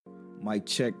Mic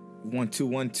check 1 2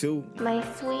 1 2. My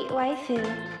sweet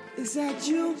waifu. Is that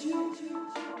you?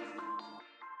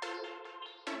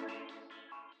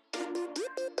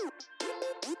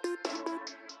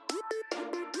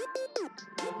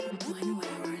 One way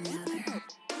or another.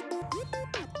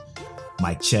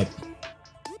 Mic check.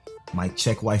 Mic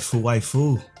check,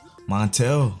 waifu.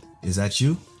 Montel, is that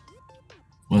you?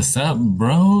 What's up,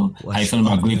 bro? What's How you feeling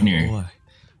about up, Gleipnir? boy?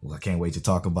 Well, I can't wait to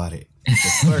talk about it. But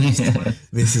first,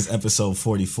 this is episode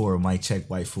 44 of Mic Check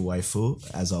Waifu.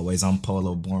 As always, I'm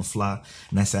Polo Born Fly,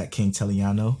 and that's at King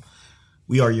Teliano.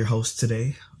 We are your hosts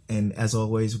today. And as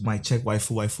always, Mic Check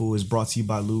Waifu is brought to you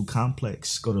by Lube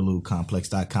Complex. Go to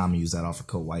lubecomplex.com and use that offer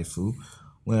code waifu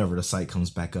whenever the site comes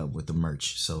back up with the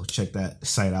merch. So check that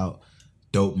site out.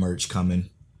 Dope merch coming.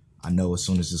 I know as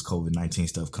soon as this COVID-19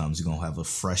 stuff comes, you're going to have a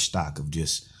fresh stock of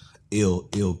just ill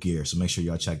gear. So make sure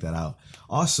y'all check that out.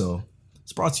 Also,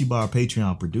 it's brought to you by our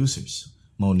Patreon producers,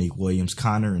 Monique Williams,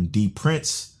 Connor, and D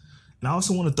Prince. And I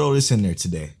also want to throw this in there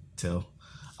today, Tel.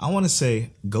 I want to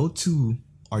say, go to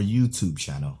our YouTube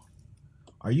channel.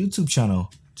 Our YouTube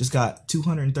channel just got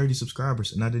 230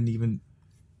 subscribers, and I didn't even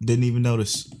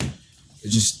notice.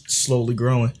 It's just slowly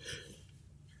growing.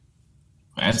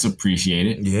 That's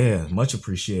appreciated. Yeah, much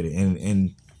appreciated.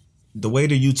 And the way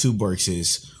the YouTube works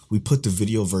is we put the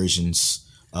video versions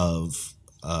of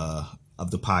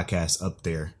the podcast up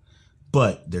there,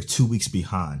 but they're 2 weeks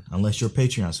behind unless you're a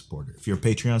Patreon supporter. If you're a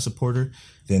Patreon supporter,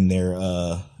 then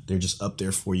they're just up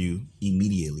there for you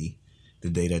immediately the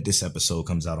day that this episode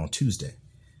comes out on Tuesday.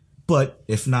 But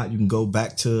if not, you can go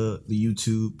back to the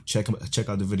YouTube, check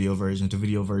out the video version. The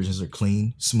video versions are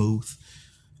clean, smooth.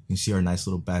 You can see our nice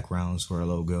little backgrounds for our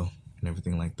logo and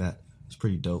everything like that. It's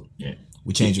pretty dope. Yeah,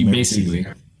 we change them every basically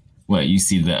season. What you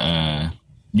see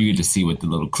you get to see what the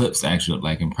little clips actually look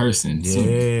like in person.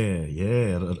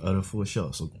 Yeah, of the full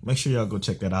show. So make sure y'all go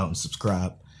check that out and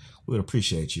subscribe. We would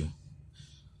appreciate you.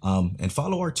 And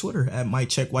follow our Twitter at Mic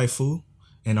Check Waifu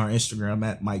and our Instagram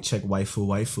at Mic Check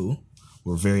Waifu.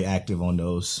 We're very active on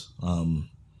those.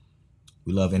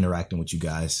 We love interacting with you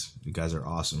guys. You guys are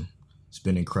awesome. It's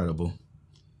been incredible.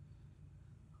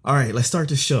 All right, let's start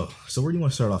the show. So where do you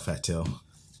want to start off at, Tel?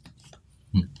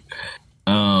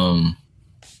 I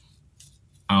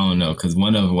don't know, because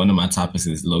one of my topics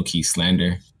is low key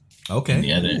slander. Okay. And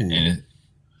the other,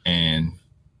 and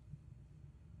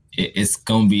it's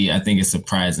gonna be, I think it's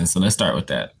surprising. So let's start with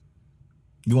that.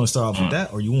 You want to start off with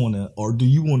that, or do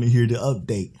you want to hear the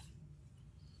update?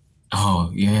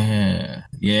 Oh yeah.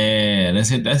 Let's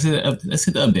hit the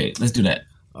update. Let's do that.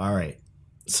 All right.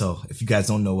 So if you guys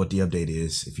don't know what the update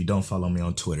is, if you don't follow me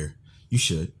on Twitter, you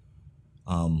should.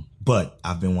 But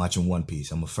I've been watching One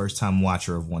Piece. I'm a first-time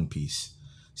watcher of One Piece.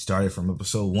 Started from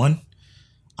episode 1.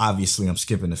 Obviously, I'm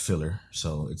skipping the filler,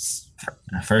 so it's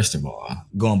First of all,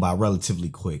 going by relatively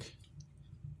quick.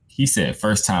 he said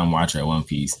first-time watcher of One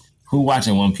Piece. Who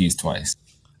watching One Piece twice?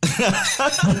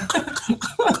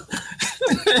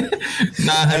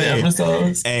 900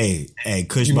 episodes. Hey,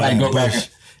 Kush You might go back.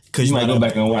 You might go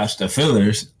back and watch the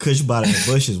fillers. Kush Bada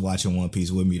the Bush is watching One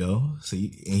Piece with me though, so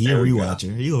he a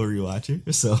rewatcher. He a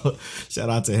rewatcher. So shout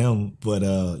out to him. But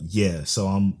yeah,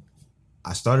 so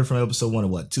I started from episode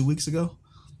 1 2 weeks ago.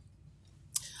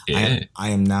 Yeah. I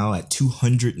am now at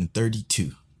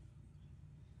 232.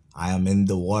 I am in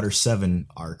the Water 7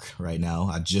 arc right now.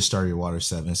 I just started Water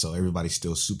 7, so everybody's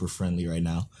still super friendly right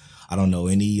now. I don't know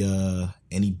any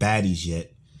baddies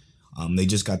yet. They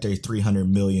just got their 300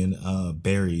 million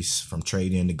berries from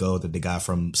trading the gold that they got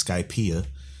from Skypiea.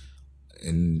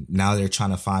 And now they're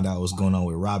trying to find out what's going on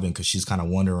with Robin because she's kind of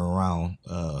wandering around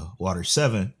Water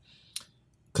 7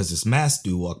 because this masked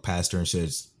dude walked past her and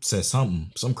says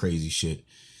some crazy shit.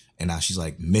 And now she's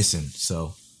like missing.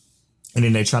 So, and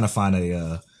then they're trying to find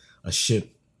a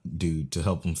ship dude to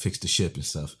help them fix the ship and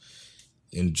stuff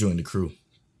and join the crew.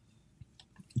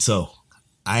 So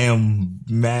I am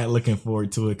mad looking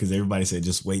forward to it because everybody said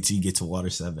just wait till you get to Water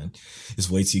 7.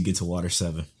 Just wait till you get to Water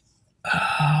 7.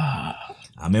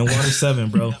 I'm in Water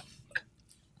 7, bro.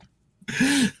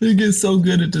 It gets so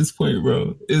good at this point,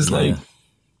 bro. It's like,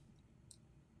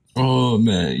 oh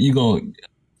man,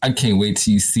 I can't wait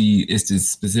till you see it's this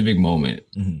specific moment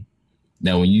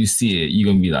that when you see it,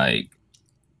 you're gonna be like,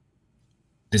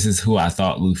 this is who I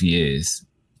thought Luffy is.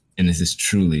 And this is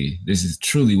truly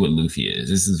what Luffy is.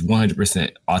 This is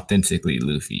 100% authentically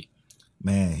Luffy.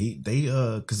 Man,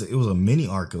 because it was a mini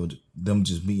arc of them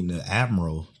just meeting the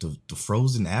admiral, the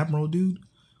frozen admiral dude.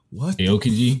 What?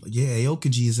 Aokiji? Yeah,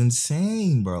 Aokiji is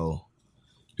insane, bro.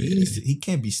 Yeah. He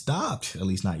can't be stopped, at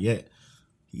least not yet.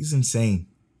 He's insane.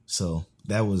 So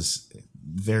that was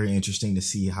very interesting to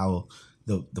see how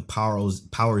the powers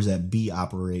that be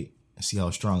operate see how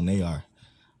strong they are.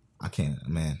 I can't,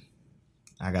 man.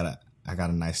 I got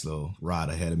a nice little ride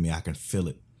ahead of me. I can feel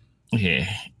it. Yeah.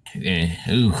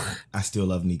 Ooh. I still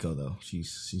love Nico though.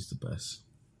 She's the best.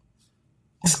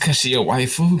 It's because she a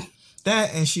waifu.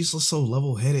 That, and she's so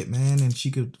level-headed, man. And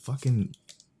she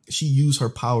use her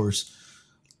powers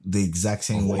the exact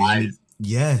same way.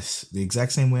 Yes, the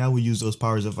exact same way I would use those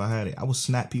powers if I had it. I would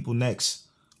snap people necks.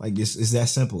 Like, it's that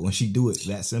simple. When she do it,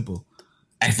 that simple.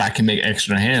 If I can make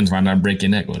extra hands, why not break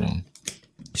your neck with them?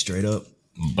 Straight up.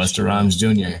 Busta Rhymes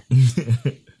Jr.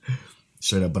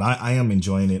 Straight up. But I am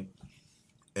enjoying it.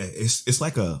 It's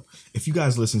like if you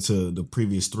guys listen to the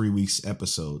previous 3 weeks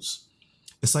episodes,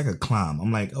 it's like a climb.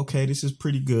 I'm like, okay, this is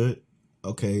pretty good.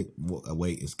 Okay,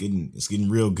 wait, it's getting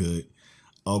real good.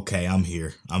 Okay, I'm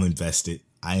here. I'm invested.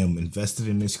 I am invested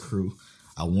in this crew.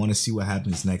 I want to see what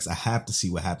happens next. I have to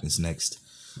see what happens next.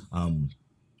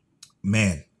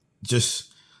 Man,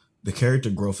 just the character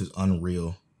growth is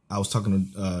unreal. I was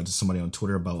talking to somebody on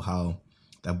Twitter about how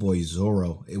that boy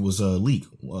Zoro, it was a leak,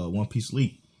 One Piece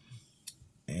leak.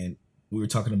 And we were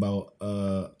talking about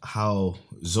how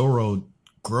Zoro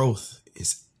growth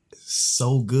is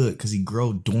so good because he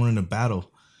grew during the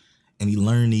battle and he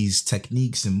learned these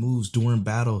techniques and moves during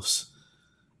battles.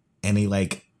 And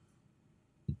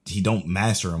he don't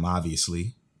master them,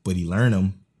 obviously, but he learned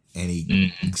them and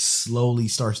he slowly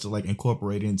starts to like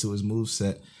incorporate it into his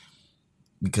moveset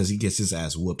because he gets his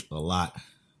ass whooped a lot.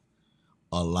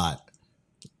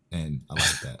 And I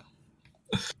like that.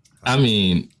 I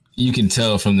mean, you can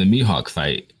tell from the Mihawk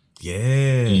fight.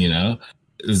 Yeah. You know,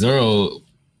 Zoro,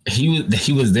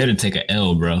 he was there to take an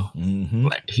L, bro. Mm-hmm.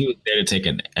 Like, he was there to take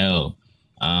an L.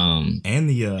 And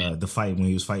the fight when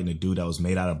he was fighting the dude that was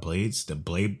made out of blades, the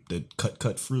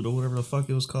cut fruit or whatever the fuck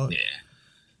it was called. Yeah.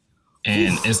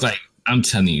 And it's like, I'm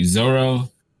telling you,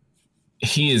 Zoro,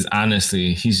 he's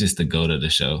just the GOAT of the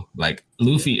show. Like,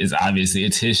 Luffy is obviously,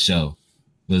 it's his show,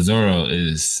 but Zoro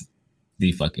is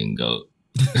the fucking GOAT.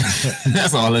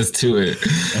 That's all there's to it.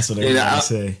 That's what everybody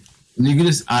say. You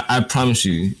can I promise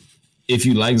you, if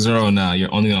you like Zoro now,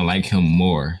 you're only gonna like him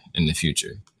more in the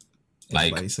future.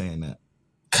 Everybody's saying that.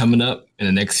 Coming up in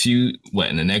the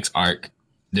next arc,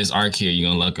 this arc here, you're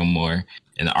gonna like him more.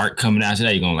 And the arc coming after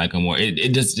that, you're gonna like him more.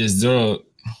 It just Zoro,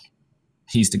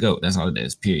 he's the GOAT. That's all it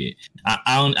is. Period.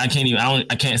 I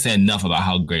can't say enough about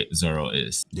how great Zoro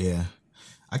is. Yeah,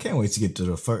 I can't wait to get to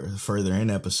the further in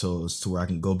episodes to where I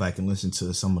can go back and listen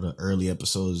to some of the early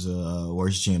episodes of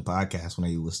Worst Gen podcast when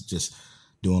they was just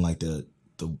doing like the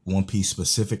One Piece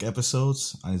specific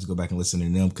episodes. I need to go back and listen to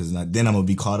them because then I'm gonna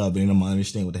be caught up and then I'm gonna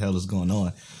understand what the hell is going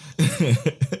on.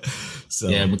 So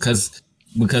yeah, because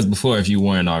before, if you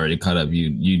weren't already caught up,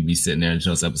 you'd be sitting there in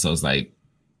those episodes like,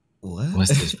 what's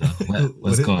this, bro?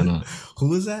 What's going on?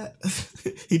 Who is that?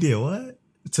 He did what?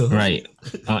 Right.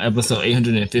 Episode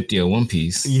 850 of One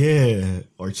Piece. Yeah.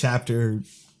 Or chapter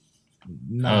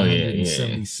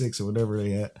 976 or whatever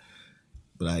they had.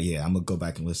 But yeah, I'm going to go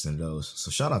back and listen to those.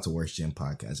 So shout out to Worst Gen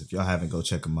Podcast. If y'all haven't, go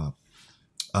check them out.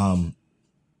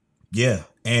 Yeah.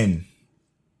 And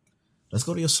let's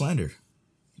go to your slander.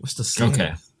 What's the slander?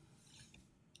 Okay.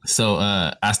 So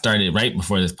I started right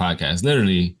before this podcast,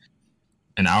 literally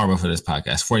an hour before this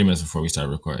podcast, 40 minutes before we started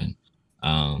recording.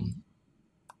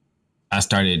 I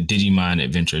started Digimon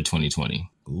Adventure 2020.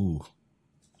 Ooh.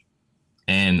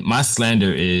 And my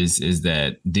slander is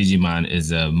that Digimon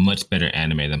is a much better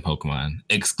anime than Pokemon,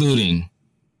 excluding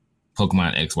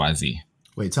Pokemon XYZ.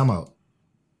 Wait, time out.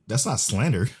 That's not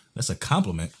slander. That's a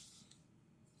compliment.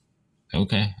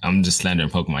 Okay, I'm just slandering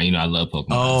Pokemon. You know, I love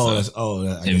Pokemon.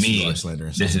 I guess you are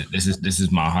slandering. This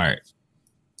is my heart.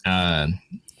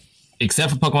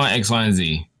 Except for Pokemon X, Y, and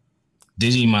Z,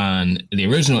 Digimon, the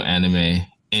original anime,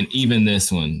 and even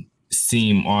this one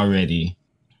seem already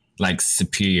like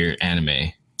superior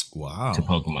anime. Wow. To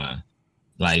Pokemon.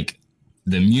 Like,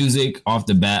 the music off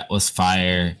the bat was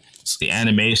fire. The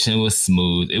animation was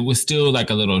smooth. It was still like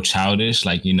a little childish,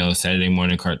 like, you know, Saturday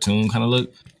morning cartoon kind of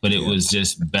look, but it was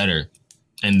just better.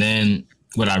 And then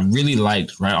what I really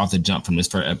liked right off the jump from this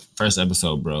first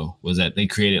episode, bro, was that they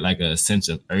created like a sense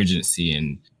of urgency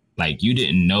and like you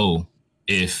didn't know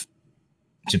if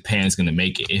Japan's gonna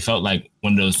make it. It felt like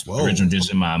one of those original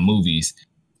Digimon movies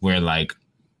where like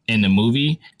in the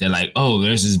movie they're like, oh,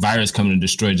 there's this virus coming to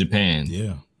destroy Japan.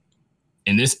 Yeah.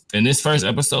 In this first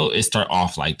episode, it start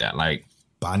off like that, like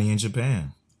Bonnie in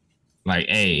Japan. Like,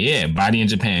 hey, yeah, Bonnie in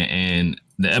Japan. And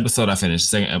the episode I finished,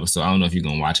 the second episode, I don't know if you're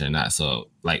gonna watch it or not. So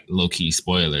like low key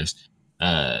spoilers.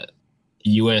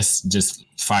 US just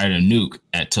fired a nuke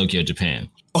at Tokyo, Japan.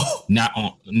 Oh. Not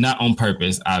on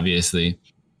purpose, obviously.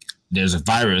 There's a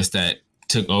virus that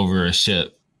took over a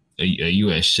ship, a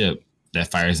US ship,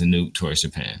 that fires a nuke towards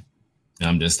Japan. And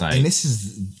I'm just like, and this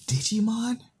is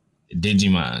Digimon?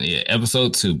 Digimon, yeah,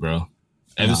 episode 2, bro.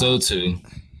 Episode 2.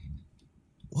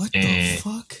 What the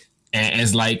fuck? And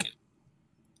it's like,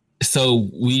 so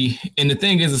and the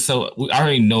thing is, so we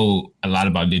already know a lot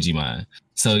about Digimon.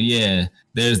 So yeah,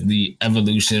 there's the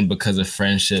evolution because of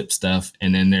friendship stuff,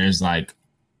 and then there's like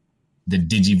the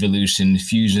Digivolution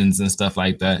fusions and stuff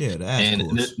like that.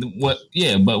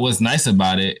 Yeah, but what's nice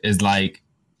about it is like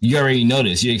you already know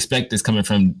this. You expect this coming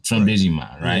from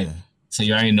Digimon, right? Yeah. So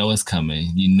you already know it's coming.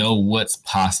 You know what's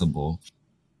possible.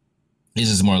 It's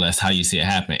just more or less how you see it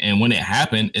happen. And when it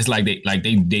happened, it's like they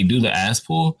do the ass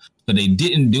pull, but they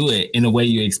didn't do it in a way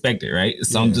you expected, right?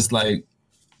 So I'm just like,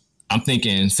 I'm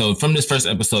thinking, so from this first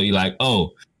episode, you're like,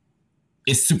 oh,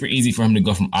 it's super easy for him to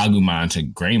go from Agumon to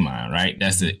Greymon, right?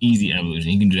 That's an easy evolution.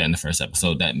 He can do that in the first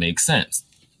episode. That makes sense.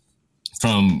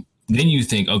 Then you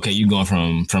think, okay, you're going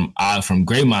from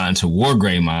Greymon to War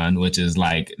Greymon, which is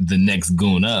like the next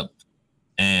goon up.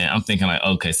 And I'm thinking like,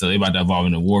 okay, so they about to evolve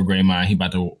into War Greymon. He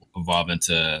about to evolve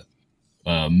into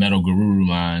Metal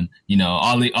Garurumon. You know,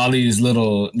 all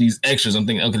these extras. I'm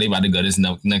thinking, okay, they about to go this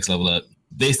next level up.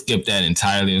 They skipped that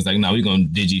entirely. It was like, no, we're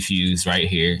going to Digifuse right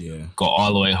here. Yeah. Go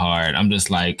all the way hard. I'm just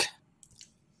like,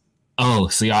 oh,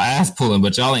 so y'all ass pulling,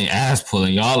 but y'all ain't ass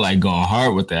pulling. Y'all like going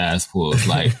hard with the ass pulls.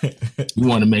 Like, you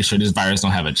want to make sure this virus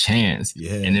don't have a chance.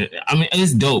 Yeah. And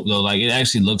it's dope though. Like, it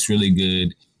actually looks really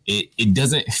good. It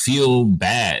doesn't feel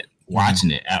bad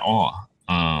watching it at all.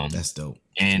 That's dope.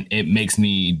 And it makes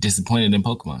me disappointed in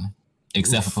Pokemon,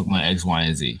 except for Pokemon X, Y,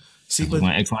 and Z. See,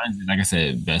 Pokemon X, Y, and Z, like I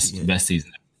said, best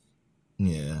season.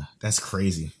 Yeah, that's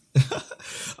crazy.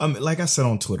 Like I said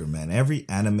on Twitter, man, every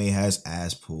anime has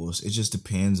ass pulls. It just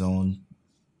depends on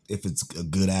if it's a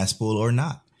good ass pull or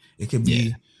not. It could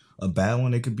be a bad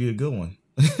one. It could be a good one.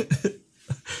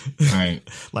 Right.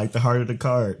 Like the Heart of the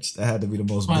Cards. That had to be the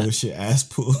most bullshit ass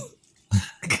pull.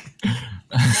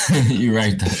 You're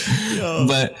right, though.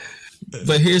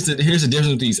 But here's the difference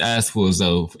with these ass pulls,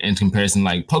 though, in comparison.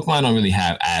 Like, Pokemon don't really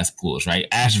have ass pulls, right?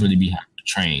 Ash really be having to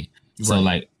train. So,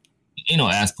 like, ain't no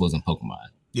ass pulls in Pokemon.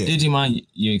 Yeah. Digimon,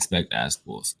 you expect ass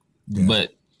pulls. Yeah.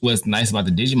 But what's nice about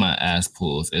the Digimon ass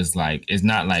pulls is, like, it's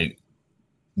not like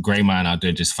Greymon out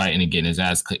there just fighting and getting his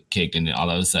ass kicked, and then all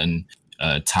of a sudden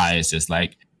Tai is just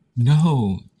like,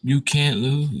 no, you can't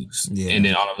lose. Yeah. And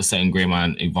then all of a sudden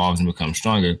Greymon evolves and becomes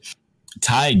stronger.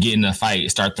 Tai get in a fight,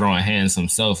 start throwing hands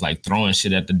himself, like throwing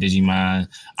shit at the Digimon.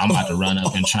 I'm about to run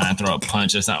up and try and throw a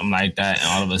punch or something like that. And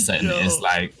all of a sudden it's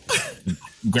like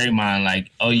Greymon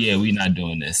like, oh yeah, we not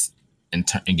doing this, and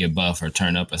get buff or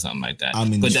turn up or something like that.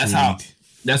 But that's how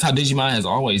Digimon has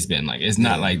always been. Like, it's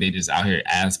not like they just out here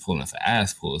ass pulling for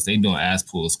ass pulls. They doing ass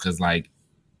pulls because, like,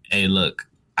 hey, look,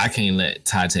 I can't let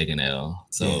Tai take an L,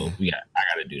 so I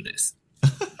gotta do this.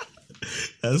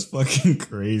 That's fucking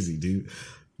crazy, dude.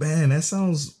 Man, that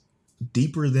sounds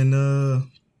deeper than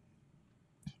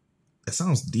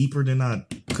I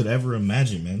could ever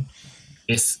imagine, man.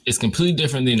 It's completely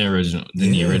different than the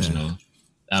original.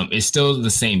 It's still the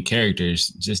same characters,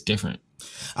 just different.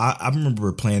 I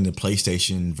remember playing the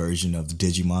PlayStation version of the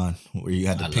Digimon where you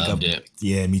had to pick up it.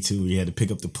 Yeah, me too. You had to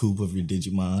pick up the poop of your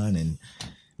Digimon and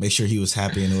make sure he was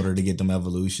happy in order to get them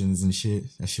evolutions and shit.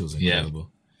 That shit was incredible.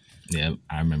 Yeah,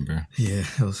 I remember. Yeah,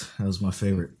 that was my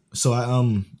favorite. So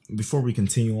I before we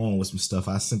continue on with some stuff,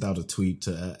 I sent out a tweet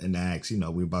to and asked,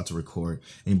 we're about to record.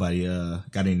 Anybody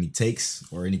got any takes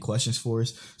or any questions for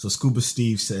us? So Scuba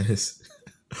Steve says,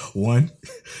 1,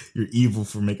 you're evil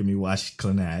for making me watch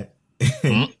Clannad.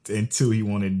 And 2, he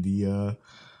wanted the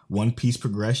One Piece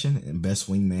progression and best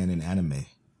wingman in anime.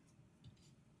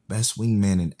 Best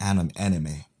wingman in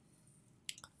anime.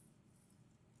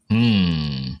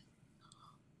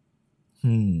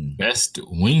 Best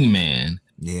wingman.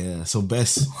 Yeah, so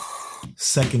best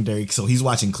secondary. So he's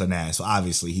watching Clannad. So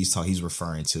obviously he's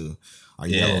referring to our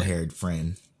yellow-haired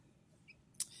friend.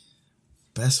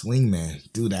 Best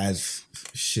wingman, dude. That's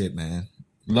shit, man.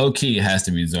 Low key, it has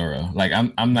to be Zoro. Like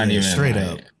I'm not even straight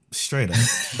up.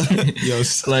 Yo,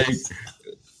 like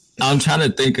I'm trying to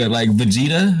think of like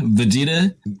Vegeta,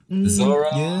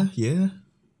 Zoro. Yeah.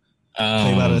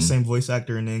 Played by the same voice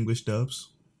actor in the English dubs.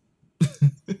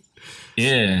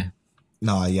 Yeah.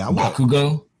 No, yeah.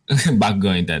 Bakugo.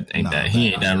 Bakugo ain't that.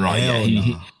 He ain't that wrong. Yeah,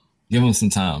 he give him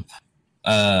some time.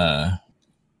 I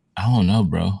don't know,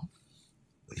 bro.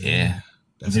 Yeah.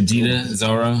 Vegeta,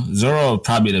 Zoro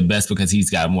probably the best because he's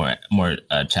got more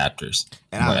chapters,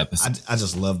 and more episodes. I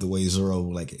just love the way Zoro,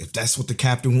 like, if that's what the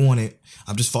captain wanted,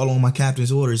 I'm just following my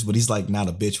captain's orders, but he's like not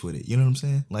a bitch with it. You know what I'm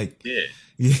saying? Like,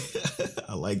 yeah.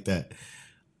 I like that.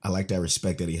 I like that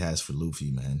respect that he has for Luffy,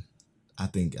 man. I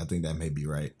think that may be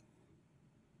right.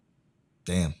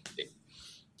 Damn.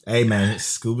 Hey man,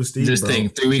 Scuba Steve. Just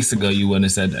think, 3 weeks ago you wouldn't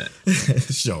have said that.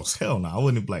 Shows. Hell no. I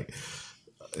wouldn't be like,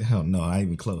 hell no, not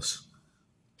even close.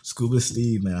 Scuba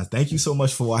Steve, man. Thank you so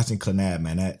much for watching Clannad,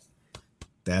 man.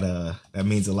 That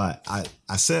means a lot.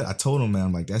 I told him, man,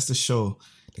 I'm like, that's the show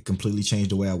that completely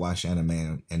changed the way I watch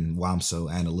anime and why I'm so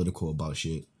analytical about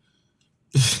shit.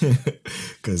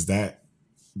 Cause that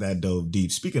dove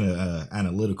deep. Speaking of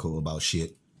analytical about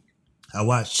shit, I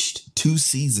watched 2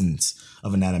 seasons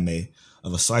of an anime,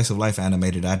 of a slice of life anime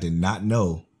that I did not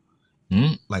know.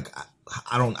 Like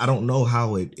I don't know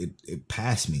how it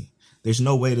passed me. There's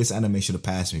no way this anime should have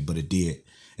passed me, but it did.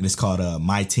 And it's called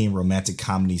My Teen Romantic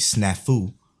Comedy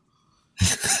Snafu.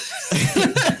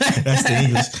 That's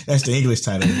the English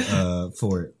title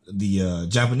for it. The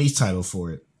Japanese title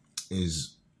for it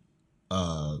is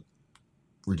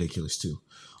ridiculous too.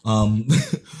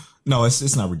 No,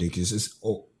 it's not ridiculous. It's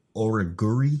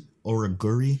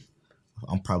Origuri.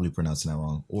 I'm probably pronouncing that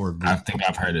wrong. I think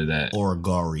I've heard of that.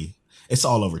 Origari. It's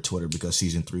all over Twitter because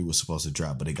season 3 was supposed to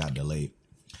drop, but it got delayed.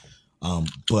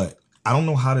 But I don't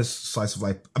know how this slice of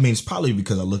life. I mean, it's probably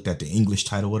because I looked at the English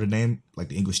title of the name, like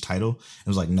the English title, and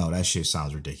was like, no, that shit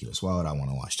sounds ridiculous. Why would I want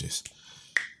to watch this?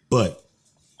 But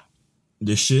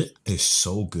this shit is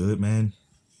so good, man.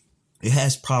 It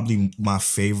has probably my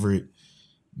favorite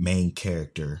main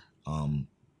character. I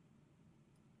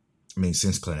mean,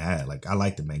 since Clannad, like I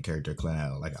like the main character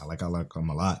Clannad. I like him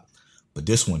a lot. But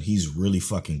this one, he's really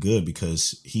fucking good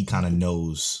because he kind of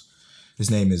knows. His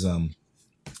name is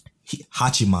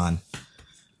Hachiman,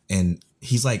 and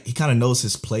he's like, he kind of knows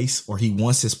his place, or he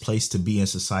wants his place to be in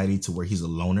society to where he's a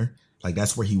loner. Like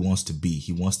that's where he wants to be.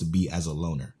 He wants to be as a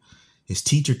loner. His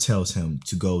teacher tells him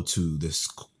to go to this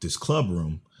club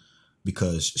room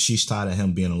because she's tired of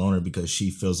him being a loner, because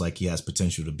she feels like he has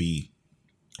potential to be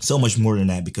so much more than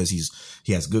that, because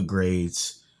he has good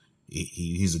grades.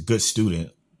 He's a good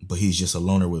student, but he's just a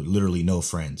loner with literally no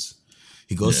friends.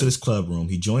 He goes to this club room.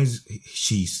 He joins.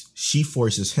 She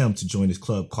forces him to join this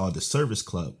club called the Service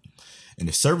Club, and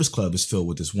the Service Club is filled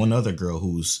with this one other girl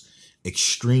who's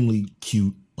extremely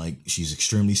cute. Like she's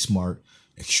extremely smart,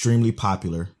 extremely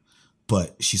popular,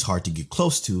 but she's hard to get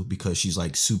close to because she's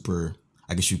like super.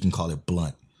 I guess you can call it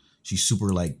blunt. She's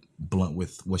super like blunt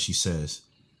with what she says,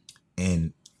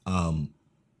 and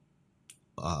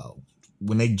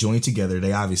when they join together,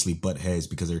 they obviously butt heads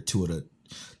because they're two of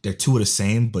the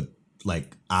same, but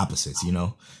like opposites, you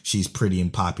know. She's pretty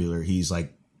and popular. He's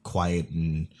like quiet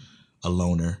and a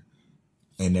loner.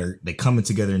 And they coming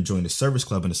together and join the Service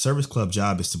Club. And the Service Club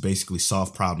job is to basically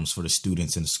solve problems for the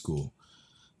students in the school.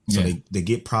 So they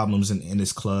get problems in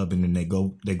this club, and then they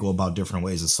go about different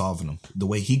ways of solving them. The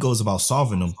way he goes about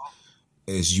solving them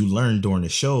is, you learn during the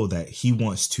show that he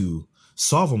wants to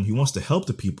solve them. He wants to help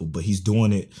the people, but he's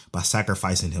doing it by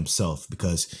sacrificing himself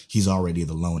because he's already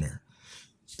the loner.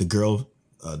 The girl,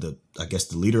 I guess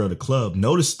the leader of the club,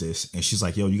 noticed this, and she's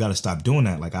like, "Yo, you got to stop doing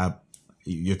that. Like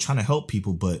you're trying to help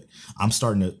people, but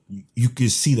you can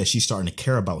see that she's starting to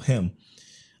care about him."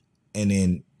 And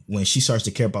then when she starts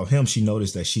to care about him, she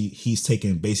noticed that he's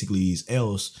taking basically these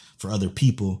L's for other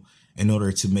people in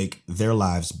order to make their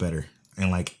lives better.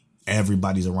 And like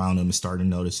everybody's around him is starting to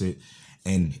notice it.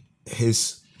 And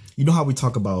you know how we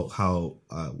talk about how,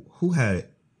 who had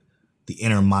the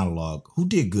inner monologue? Who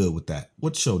did good with that?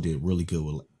 What show did really good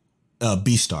with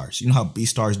Beastars? You know how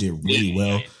Beastars did really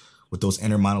well with those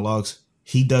inner monologues?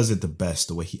 He does it the best,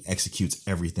 the way he executes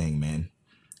everything, man.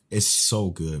 It's so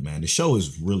good, man. The show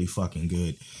is really fucking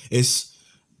good. It's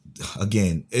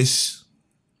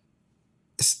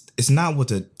not what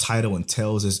the title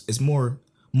entails. It's more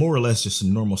or less just a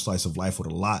normal slice of life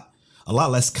with a lot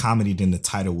less comedy than the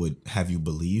title would have you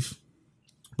believe.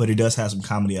 But it does have some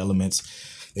comedy elements.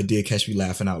 It did catch me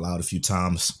laughing out loud a few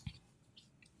times.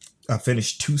 I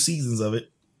finished 2 seasons of it.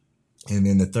 And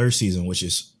then the 3rd season, which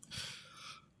is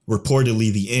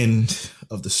reportedly the end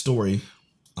of the story,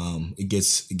 it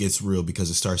gets real because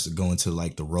it starts to go into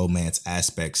like the romance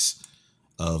aspects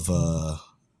of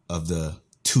the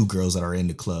 2 girls that are in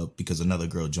the club, because another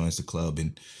girl joins the club,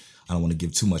 and I don't want to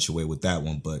give too much away with that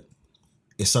one, but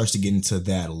it starts to get into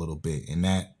that a little bit, and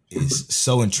that is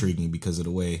so intriguing because of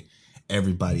the way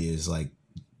everybody is like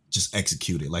just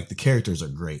executed. Like the characters are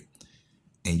great,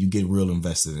 and you get real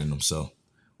invested in them. So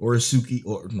Orisuke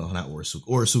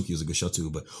is a good show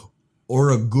too, but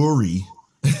Origuri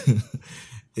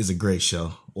is a great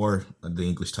show, or the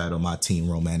English title, My Teen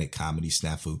Romantic Comedy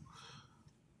Snafu.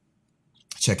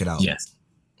 Check it out. Yes.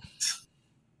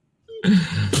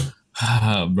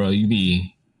 Bro,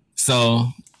 so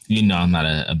you know I'm not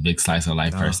a big slice of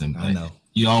life person, but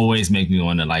You always make me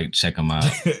want to like check them out.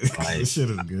 Like, This shit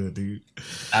is good, dude.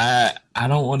 I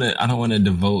don't want to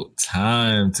devote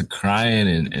time to crying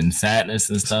and sadness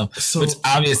and stuff. So- which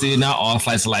obviously not all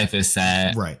slice of life is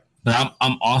sad, Right. But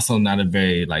I'm also not a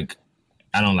very like,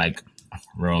 I don't like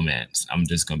romance. I'm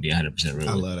just gonna be 100% real.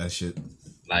 I love that shit.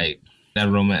 Like that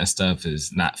romance stuff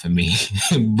is not for me.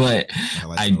 But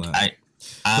I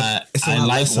It's a lot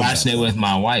like less of watching that, it with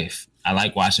my wife. I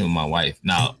like watching it with my wife.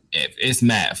 Now, if it's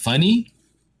mad funny,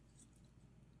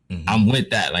 I'm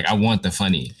with that. Like I want the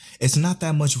funny. It's not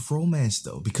that much romance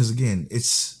though, because again,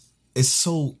 it's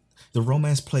so the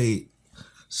romance played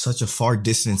such a far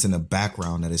distance in the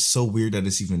background that it's so weird that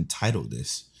it's even titled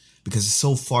this, because it's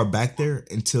so far back there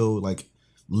until like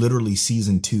literally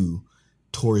season 2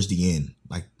 towards the end.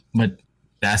 Like, But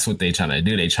that's what they trying to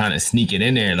do. They trying to sneak it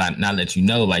in there, like not let you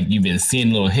know. Like you've been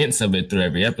seeing little hints of it through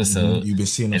every episode. you've been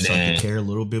seeing them start to care a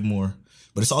little bit more,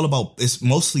 but it's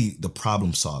mostly the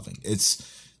problem solving.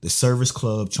 It's the service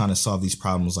club trying to solve these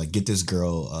problems. Like, get this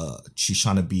girl, she's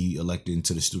trying to be elected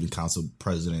into the student council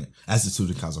president as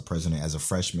a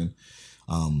freshman.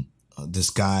 This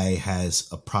guy has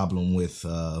a problem with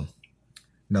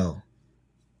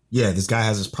this guy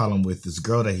has this problem with this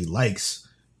girl that he likes,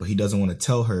 but he doesn't want to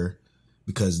tell her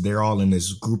because they're all in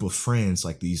this group of friends,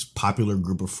 like these popular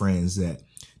group of friends that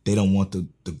they don't want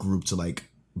the group to like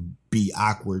be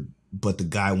awkward, but the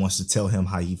guy wants to tell him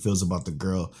how he feels about the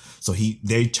girl. So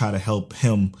they try to help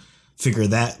him figure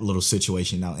that little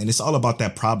situation out. And it's all about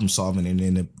that problem solving. And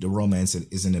then the romance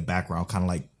is in the background, kind of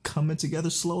like coming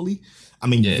together slowly. I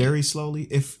mean, very slowly,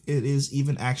 if it is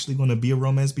even actually going to be a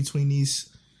romance between these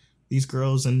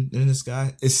girls and this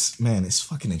guy. It's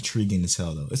fucking intriguing as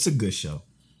hell though. It's a good show.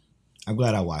 I'm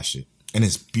glad I watched it. And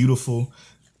it's beautiful.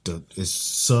 It's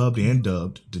subbed and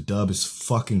dubbed. The dub is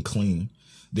fucking clean.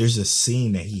 There's a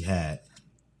scene that he had.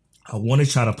 I want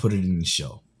to try to put it in the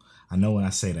show. I know when I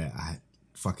say that, I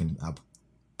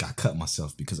got cut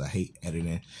myself because I hate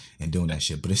editing and doing that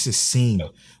shit. But it's this scene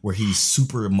where he's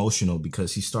super emotional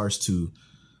because he starts to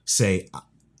say,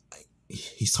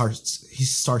 he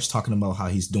starts talking about how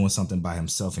he's doing something by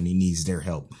himself and he needs their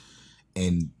help.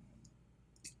 And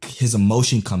his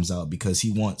emotion comes out because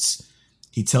he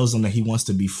tells them that he wants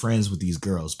to be friends with these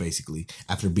girls, basically,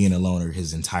 after being a loner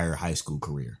his entire high school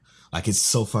career. Like, it's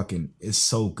so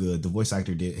good. The voice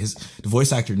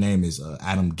actor name is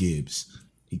Adam Gibbs.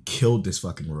 He killed this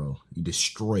fucking role. He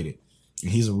destroyed it.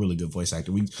 And he's a really good voice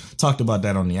actor. We talked about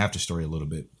that on the after story a little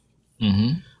bit.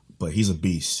 Mm-hmm. But he's a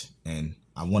beast. And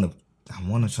I want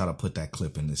to try to put that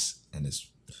clip in this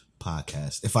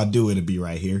podcast. If I do, it'll be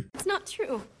right here. It's not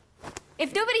true.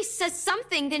 If nobody says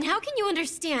something, then how can you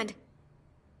understand?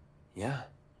 Yeah,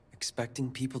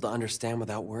 expecting people to understand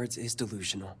without words is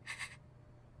delusional.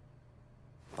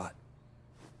 But...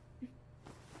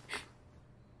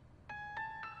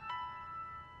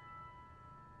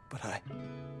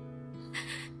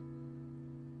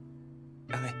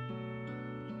 Ellie...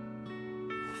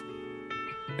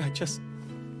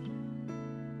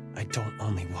 I don't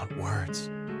only want words.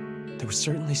 There was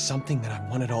certainly something that I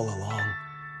wanted all along.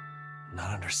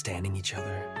 Not understanding each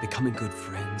other, becoming good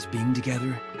friends, being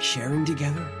together, sharing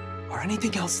together, or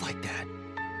anything else like that.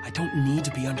 I don't need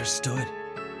to be understood.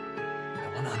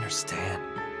 I want to understand.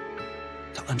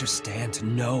 To understand, to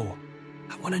know.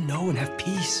 I want to know and have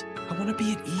peace. I want to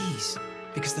be at ease.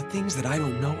 Because the things that I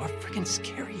don't know are freaking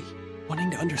scary.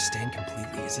 Wanting to understand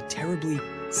completely is a terribly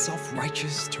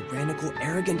self-righteous, tyrannical,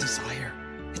 arrogant desire.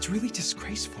 It's really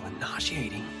disgraceful and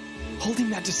nauseating. Holding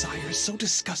that desire is so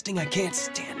disgusting I can't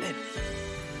stand it.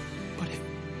 But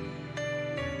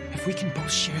if we can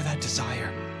both share that desire,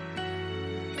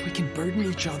 if we can burden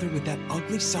each other with that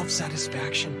ugly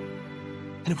self-satisfaction,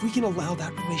 and if we can allow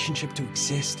that relationship to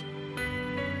exist,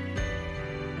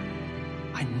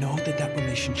 I know that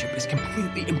relationship is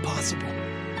completely impossible.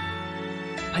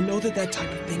 I know that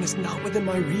type of thing is not within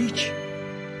my reach.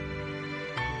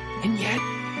 And yet...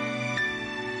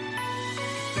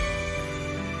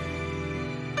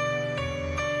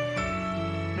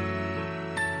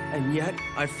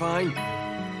 I find...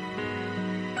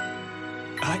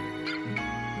 I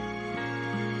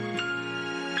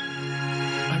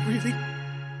really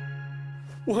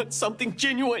want something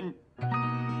genuine.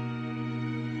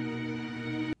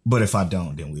 But if I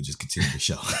don't, then we'll just continue the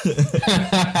show.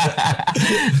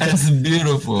 That's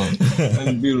beautiful.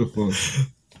 That's beautiful.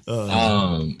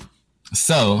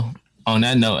 So on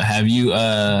that note, have you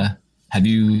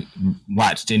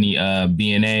watched any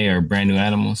BNA or Brand New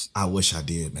Animals? I wish I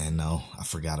did, man. No, I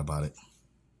forgot about it.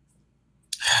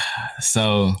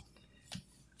 So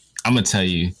I'm gonna tell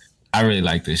you, I really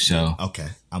like this show. Okay,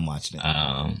 I'm watching it.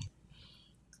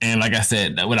 And like I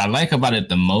said, what I like about it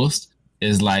the most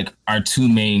is like our two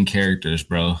main characters,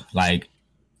 bro. Like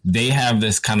they have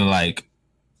this kind of like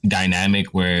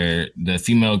dynamic where the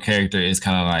female character is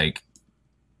kind of like,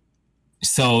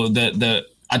 so the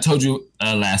I told you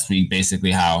last week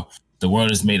basically how the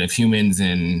world is made of humans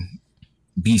and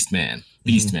beastmen.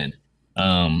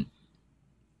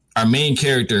 Our main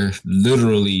character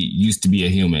literally used to be a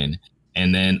human,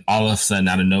 and then all of a sudden,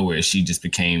 out of nowhere, she just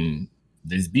became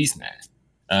this beastman.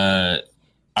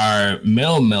 Our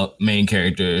male main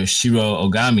character, Shiro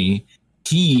Ogami,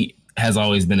 he has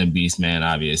always been a beastman,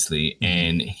 obviously,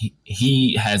 and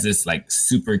he has this like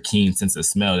super keen sense of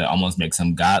smell that almost makes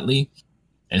him godly.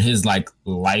 And his like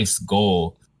life's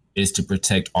goal is to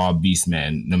protect all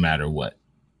beastmen, no matter what.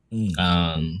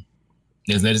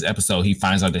 His latest episode, he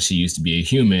finds out that she used to be a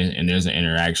human, and there's an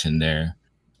interaction there.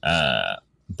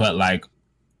 But like,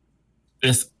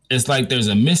 it's like there's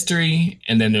a mystery,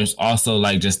 and then there's also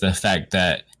like just the fact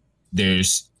that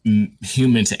there's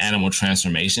human to animal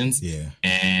transformations. Yeah,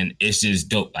 and it's just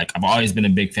dope. Like I've always been a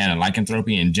big fan of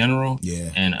lycanthropy in general.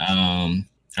 Yeah, and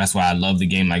that's why I love the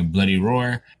game like Bloody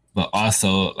Roar. But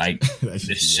also like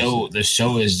the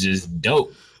show is just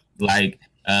dope. Like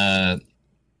the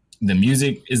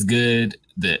music is good.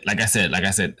 Like I said,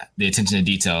 the attention to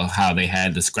detail, how they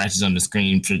had the scratches on the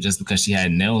screen just because she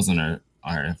had nails on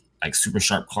her like super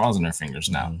sharp claws on her fingers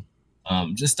now.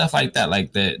 Just stuff like that.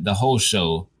 Like the whole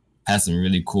show has some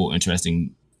really cool,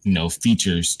 interesting,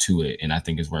 features to it, and I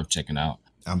think it's worth checking out.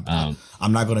 I'm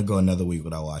not gonna go another week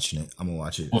without watching it. I'm gonna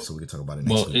watch it so we can talk about it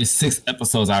next week. It's 6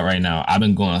 episodes out right now. I've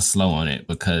been going slow on it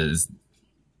because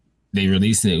they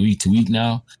released it week to week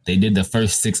now. They did the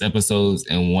first 6 episodes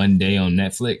in one day on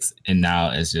Netflix, and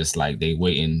now it's just like they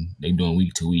doing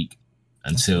week to week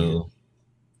until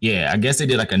I guess they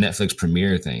did like a Netflix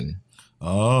premiere thing.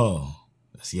 Oh,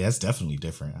 yeah, it's definitely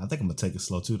different. I think I'm gonna take it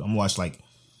slow too. I'm gonna watch like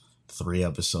 3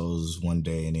 episodes one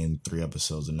day and then 3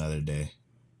 episodes another day,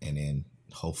 and then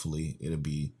hopefully it'll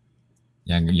be.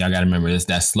 Y'all gotta remember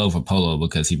that's slow for Polo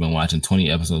because he's been watching 20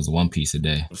 episodes of One Piece a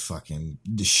day. Fucking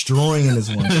destroying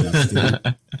his One Piece,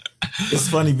 dude. It's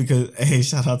funny because, hey,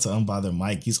 shout out to Unbothered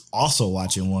Mike. He's also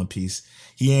watching One Piece.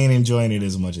 He ain't enjoying it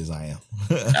as much as I am.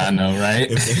 I know, right?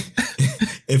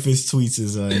 if his tweets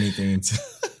is anything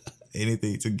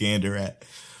to gander at.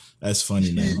 That's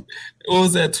funny, man. What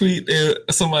was that tweet?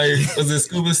 Somebody, was it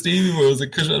Scuba Stevie or was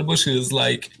it Chris Bush? It was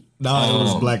like, no, it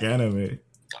was Black Anime.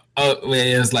 Oh,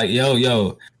 it's like,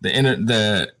 yo,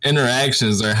 the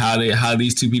interactions or how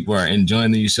these two people are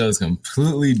enjoying these shows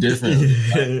completely different.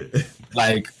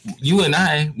 like you and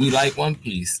I, we like One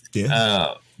Piece.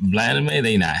 Yeah. Black Anime,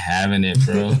 they not having it,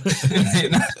 bro. They're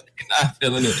not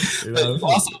feeling it. But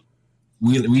also,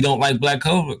 we don't like Black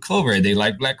Clover. They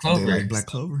like Black Clover. They like Black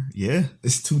Clover. Yeah,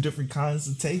 it's 2 different kinds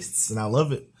of tastes, and I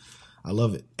love it.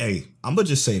 Hey, I'm gonna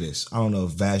just say this. I don't know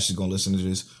if Vash is gonna listen to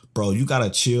this, bro. You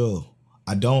gotta chill.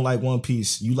 I don't like One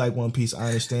Piece. You like One Piece. I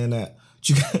understand that.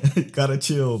 You gotta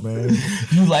chill, man.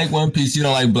 You like One Piece. You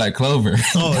don't like Black Clover.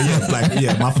 Oh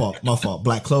yeah, my fault.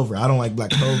 Black Clover. I don't like Black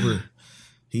Clover.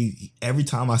 He every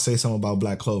time I say something about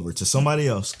Black Clover to somebody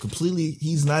else, completely,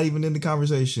 he's not even in the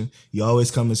conversation. He always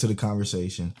comes into the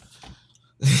conversation.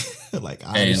 Like,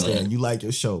 I understand. You like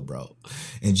your show, bro.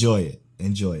 Enjoy it.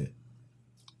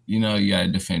 You gotta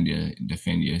defend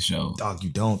your show. Dog, you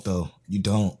don't though. You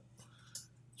don't.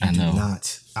 I know. Do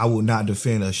not. I will not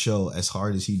defend a show as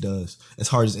hard as he does, as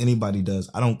hard as anybody does.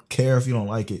 I don't care if you don't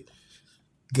like it.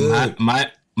 Good.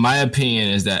 My opinion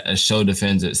is that a show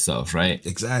defends itself, right?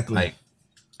 Exactly. Like,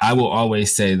 I will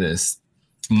always say this.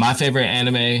 My favorite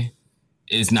anime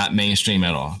is not mainstream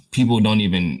at all. People don't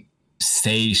even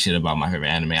say shit about my favorite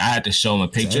anime. I had to show them a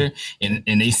picture and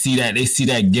they see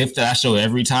that gift that I show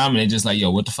every time and they're just like,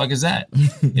 yo, what the fuck is that?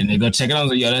 And they go check it out. I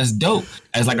was like, yo, that's dope.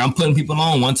 It's like I'm putting people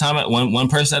on one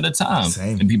person at a time.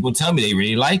 Same. And people tell me they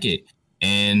really like it.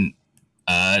 And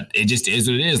it just is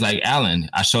what it is. Like Alan,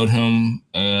 I showed him,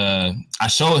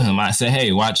 I said,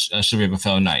 hey, watch Shuriken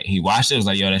Fell Night. He watched it. I was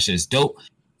like, yo, that shit's dope.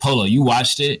 Polo, you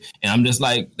watched it. And I'm just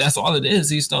like, that's all it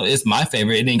is. It's my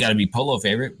favorite. It ain't got to be Polo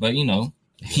favorite, but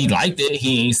he liked it.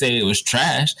 He ain't say it was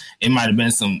trash. It might have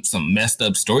been some messed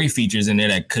up story features in there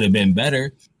that could have been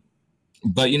better.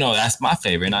 But that's my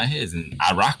favorite, not his, and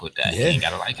I rock with that. Yeah. He ain't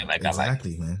gotta like it like exactly, I like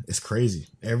it. Man. It's crazy.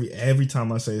 Every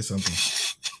time I say something,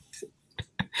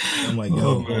 I'm like,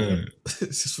 yo,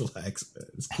 just relax, man.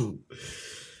 It's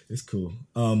cool.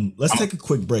 Let's take a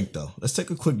quick break though.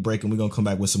 And we're gonna come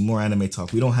back with some more anime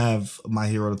talk. We don't have My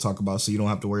Hero to talk about, so you don't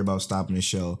have to worry about stopping the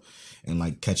show and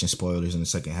like catching spoilers in the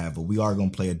second half. But we are gonna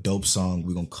play a dope song.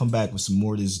 We're gonna come back with some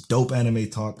more of this dope anime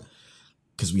talk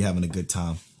because we having a good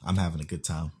time. I'm having a good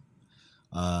time.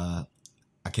 I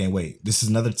can't wait. This is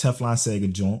another Teflon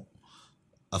Sega joint.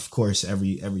 Of course,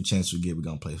 every chance we get, we're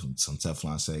gonna play some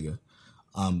Teflon Sega.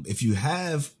 If you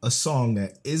have a song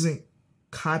that isn't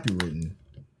copywritten,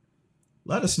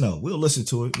 let us know. We'll listen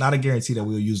to it. Not a guarantee that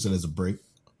we'll use it as a break.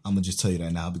 I'm gonna just tell you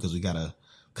that now because we got a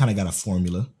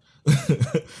formula.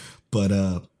 But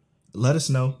let us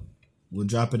know. We'll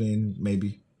drop it in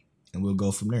maybe, and we'll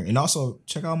go from there. And also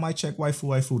check out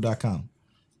mycheckwaifu.com.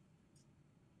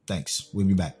 Thanks. We'll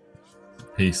be back.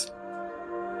 Peace.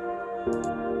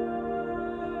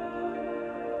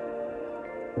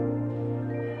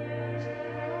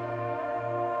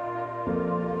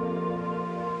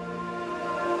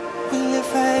 Well,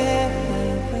 if I had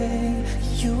my way,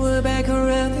 you were back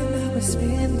around and I would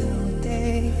spend all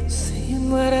day saying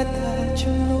what I thought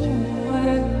you knew.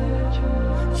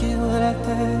 Yeah, what I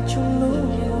thought you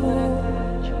knew.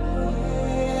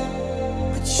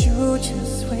 But you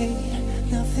just wait.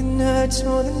 Nothing hurts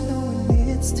more than knowing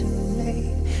it's too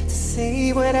late to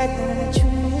say what I thought you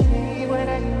knew.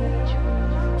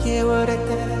 Yeah, what I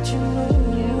thought you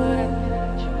knew.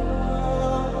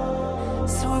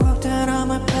 So I wrote down all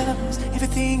my problems,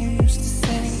 everything you used to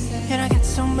say, and I got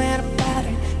so mad about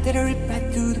it that I ripped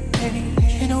right through the pain.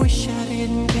 And I wish I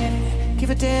didn't get it, give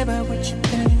a damn about what you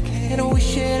think. And I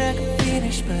wish that I could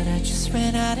finish, but I just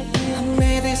ran out of ink. I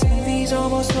made this movie's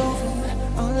almost over.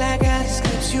 All I got is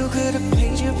clips. You could have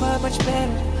played your part much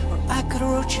better, or I could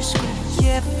have wrote your script.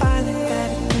 Yeah, I finally got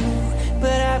it through,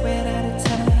 but I ran out of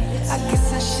time. I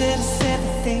guess I should have said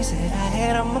the things that I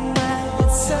had on my mind.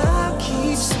 And time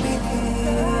keeps spinning,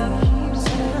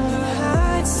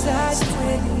 hindsight's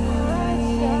 20.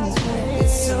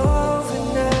 It's over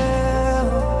now.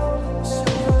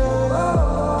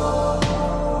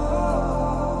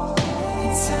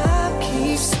 And time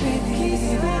keeps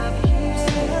spinning,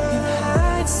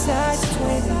 hindsight's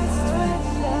 20.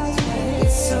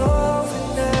 It's over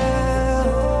now.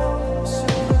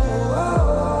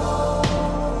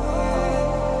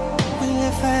 Well,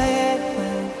 if I had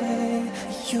my way,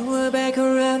 you were back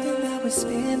around and I would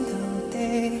spend all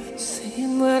day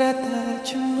saying what I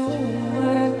thought you knew.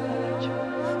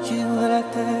 Yeah, what I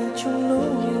thought you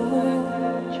knew.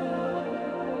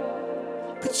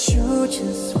 But you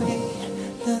just wait.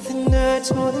 Nothing hurts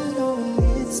more than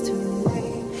knowing it's too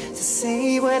late to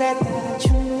say what I thought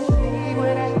you knew.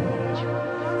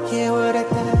 Yeah, what I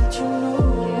thought you knew.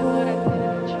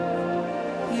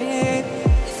 Yeah,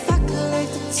 if I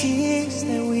collect the tears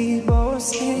that we both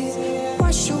shed,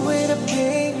 wash away the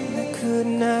pain I could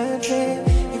not bear.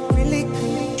 It really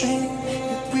could have been,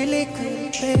 it really could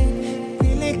have been, it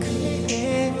really could have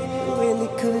been, it really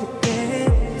could have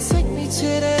been. Take me to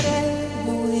that end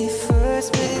when we first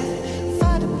met.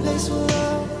 Find a place where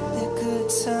all the good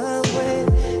time went.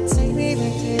 Take me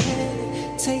back to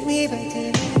then, take me back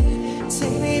to then,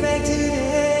 take me back to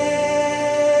then.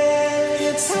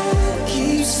 Your time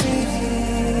keeps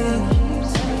spinning,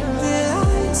 the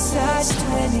hindsight's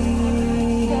 20.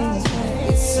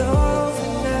 It's over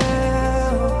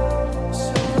now.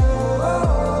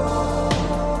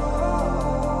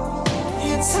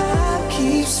 Your time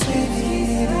keeps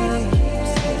spinning,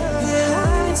 the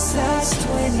hindsight's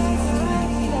 20.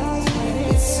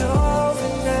 It's over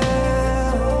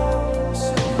now.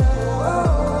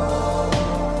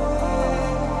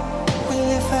 Well,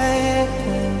 if I had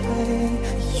my way,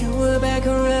 you were back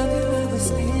around and I would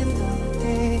spend all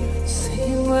day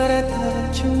saying what I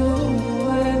thought you knew.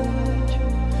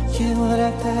 Yeah, what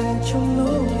I thought you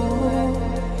knew.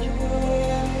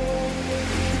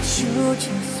 But you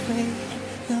just wait.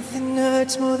 Nothing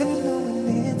hurts more than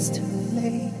knowing it's too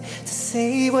late to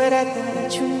say what I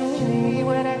thought you knew.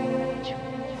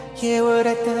 Yeah, what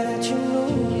I thought you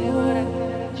knew.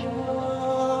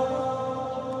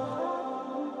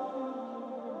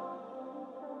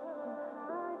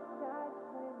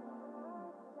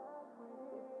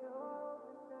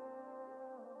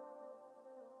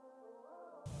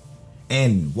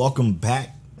 And welcome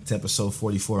back to episode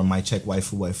 44 of My Check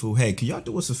Waifu. Hey, can y'all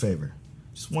do us a favor?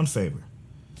 Just one favor.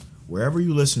 Wherever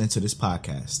you're listening to this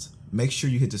podcast, make sure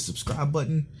you hit the subscribe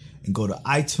button and go to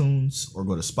iTunes or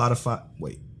go to Spotify.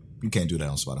 Wait, you can't do that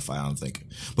on Spotify, I don't think.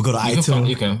 But go to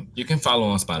iTunes. You can follow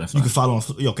on Spotify. You can follow on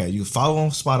you can follow on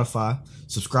Spotify,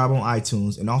 subscribe on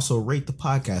iTunes, and also rate the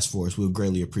podcast for us. We'll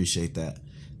greatly appreciate that.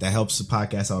 That helps the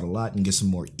podcast out a lot and get some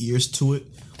more ears to it.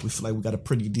 We feel like we got a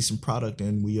pretty decent product,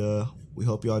 and we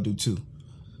hope y'all do too.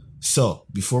 So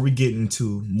before we get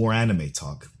into more anime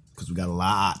talk, because we got a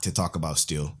lot to talk about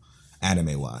still,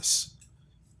 anime wise.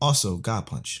 Also, God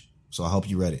Punch. So I hope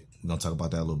you read it. We're gonna talk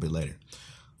about that a little bit later.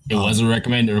 It was a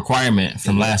recommended requirement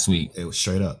from last week. It was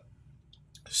straight up.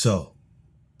 So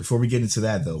Before we get into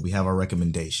that, though, we have our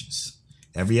recommendations.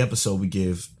 Every episode we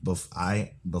give, both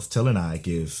Till and I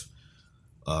give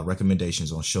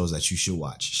recommendations on shows that you should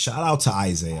watch. Shout out to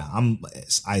Isaiah.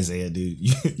 It's Isaiah, dude.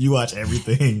 You watch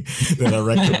everything that I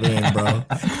recommend, bro.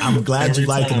 I'm glad you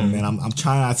liking them, man. I'm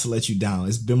trying not to let you down.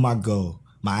 It's been my goal,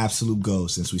 my absolute goal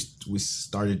since we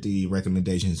started the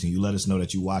recommendations, and you let us know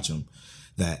that you watch them,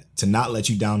 that to not let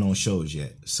you down on shows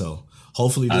yet. So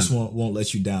hopefully this won't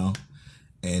let you down.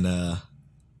 And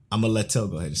I'm gonna let Till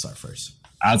go ahead and start first.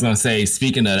 I was gonna say,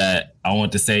 speaking of that, I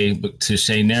want to say to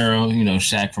Shay Nero,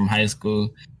 Shaq from high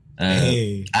school.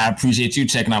 I appreciate you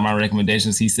checking out my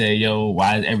recommendations. He said, "Yo,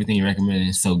 why is everything you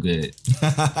recommend so good?"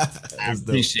 I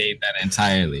appreciate that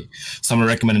entirely. So I'm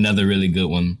gonna recommend another really good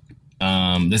one.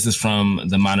 This is from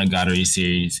the Monogatari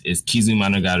series. It's Kizu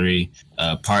Monogatari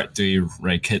Part 3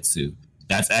 Reiketsu.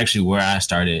 That's actually where I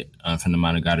started from the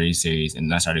Monogatari series,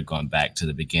 and I started going back to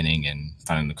the beginning and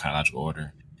finding the chronological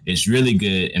order. It's really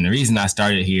good, and the reason I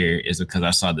started here is because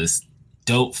I saw this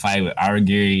dope fight with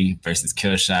Aragiri versus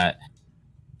Killshot.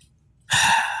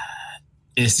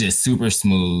 It's just super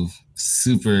smooth,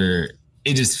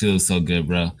 it just feels so good,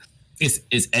 bro. It's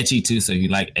ecchi too, so if you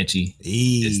like ecchi,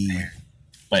 it's there.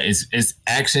 But it's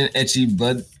action, ecchi,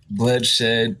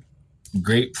 bloodshed,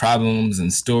 great problems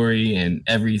and story and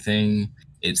everything.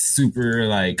 It's super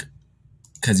like,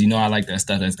 because I like that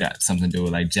stuff that's got something to do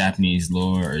with like Japanese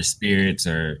lore or spirits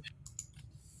or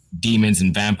demons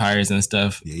and vampires and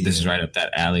stuff. Yeah. This is right up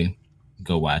that alley.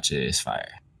 Go watch it. It's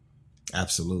fire.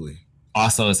 Absolutely.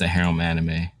 Also, it's a harem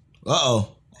anime.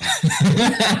 Uh-oh.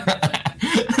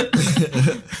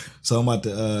 So I'm about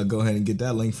to go ahead and get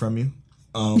that link from you.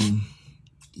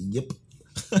 Yep.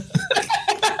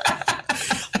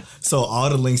 So all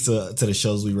the links to the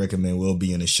shows we recommend will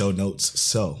be in the show notes.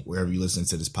 So wherever you listen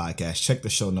to this podcast, check the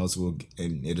show notes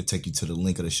and it'll take you to the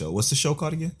link of the show. What's the show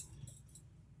called again?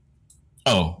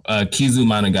 Kizu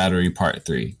Monogatari Part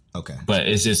 3. Okay. But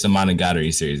it's just a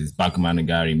Monogatari series. It's Baku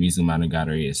Monogatari, Mizu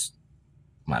Monogatari, it's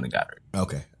Monogatari.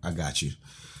 Okay, I got you.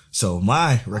 So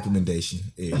my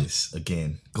recommendation is,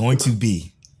 again, going to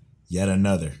be yet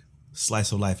another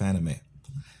slice of life anime.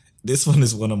 This one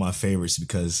is one of my favorites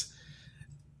because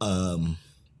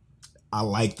I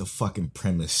like the fucking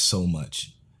premise so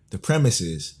much. The premise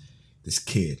is this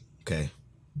kid, okay?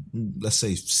 Let's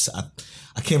say,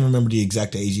 I can't remember the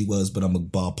exact age he was, but I'm going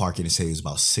to ballpark it and say he was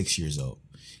about 6 years old.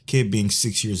 Kid being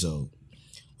 6 years old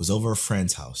was over a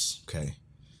friend's house, okay?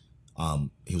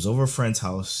 He was over a friend's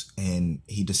house and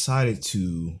he decided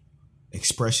to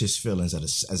express his feelings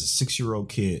as a 6-year-old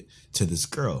kid to this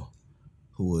girl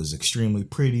who was extremely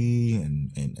pretty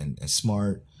and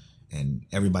smart. And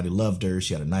everybody loved her.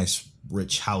 She had a nice,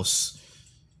 rich house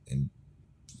and,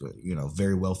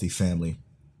 very wealthy family.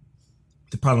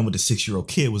 The problem with the 6-year-old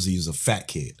kid was he was a fat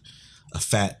kid.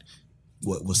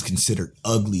 What was considered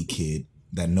ugly kid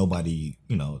that nobody,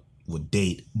 would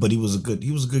date. But he was a good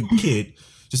kid.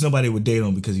 Just nobody would date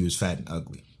him because he was fat and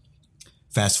ugly.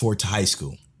 Fast forward to high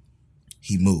school.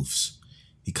 He moves.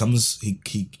 He comes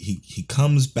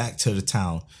back to the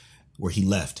town where he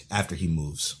left after he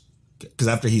moves. Because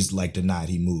after he's denied,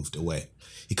 he moved away.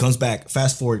 He comes back,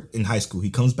 fast forward in high school,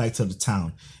 he comes back to the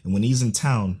town. And when he's in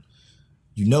town,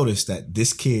 you notice that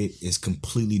this kid is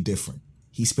completely different.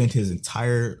 He spent his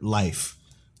entire life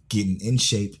getting in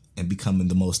shape and becoming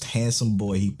the most handsome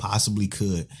boy he possibly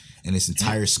could in his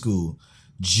entire school,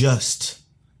 just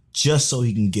so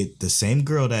he can get the same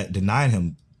girl that denied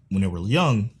him when they were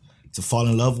young to fall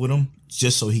in love with him,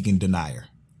 just so he can deny her.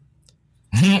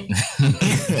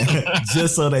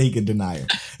 Just so that he could deny her.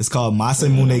 It's called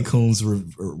Masamune-kun's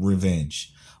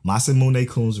Revenge.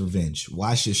 Masamune-kun's Revenge.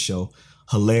 Watch this show.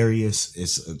 Hilarious.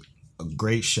 It's a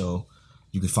great show.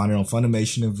 You can find it on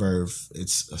Funimation and Verve.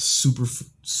 It's a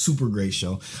super great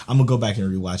show. I'm gonna go back and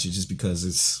rewatch it just because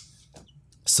it's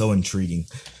so intriguing.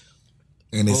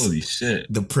 And it's, holy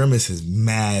shit, the premise is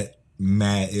mad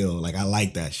ill. Like, I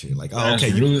like that shit. Like, oh,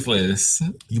 okay, ruthless.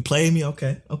 You play me,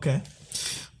 okay.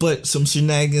 But some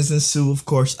shenanigans ensue, of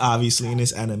course, obviously in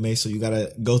this anime. So you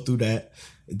gotta go through that.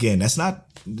 Again,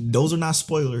 those are not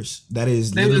spoilers. That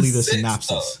is literally the synopsis.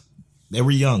 Though. They were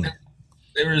young.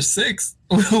 They were 6.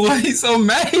 Why he so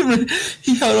mad?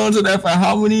 He held on to that for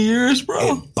how many years, bro?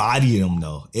 It bodied him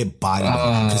though. It bodied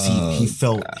him because he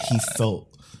felt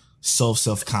so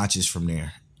self-conscious from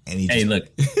there. And he look,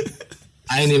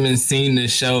 I ain't even seen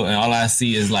this show, and all I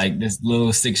see is this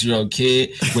little 6-year-old kid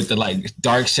with the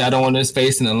dark shadow on his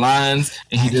face and the lines,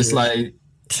 and he just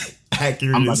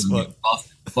accurate as fuck.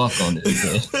 fuck on this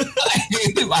bitch.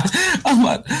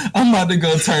 I'm about to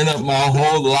go turn up my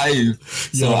whole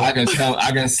life so I can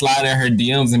slide in her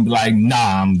DMs and be like,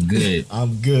 nah, I'm good.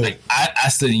 I'm good. Like I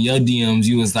slid in your DMs,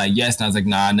 you was like, yes, and I was like,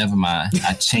 nah, never mind.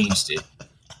 I changed it.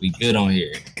 We good on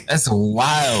here. That's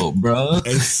wild, bro.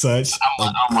 It's such.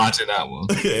 I'm watching that one.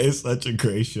 It's such a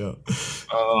great show.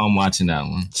 Oh, I'm watching that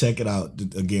one. Check it out.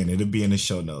 Again, it'll be in the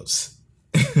show notes.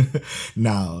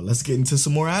 Now, let's get into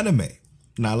some more anime.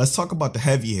 Now, let's talk about the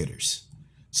heavy hitters.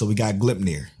 So we got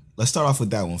Gleipnir. Let's start off with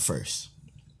that one first.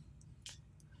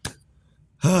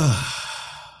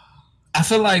 I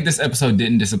feel like this episode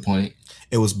didn't disappoint.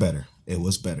 It was better. It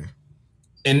was better.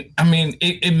 And I mean,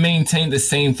 it maintained the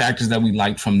same factors that we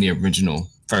liked from the original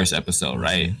first episode,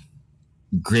 right?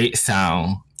 Great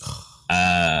sound,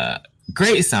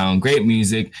 great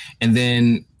music, and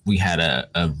then we had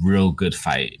a real good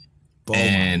fight. Oh,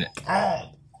 and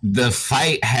the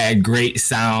fight had great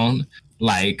sound.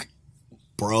 Like,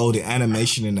 bro, the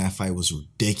animation in that fight was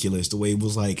ridiculous. The way it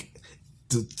was like,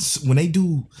 when they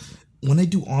do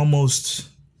almost.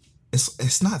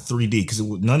 It's not 3D because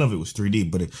none of it was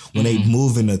 3D, but when they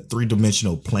move in a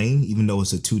 3-dimensional plane, even though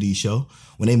it's a 2D show,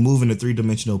 when they move in a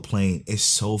 3-dimensional plane, it's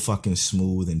so fucking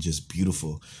smooth and just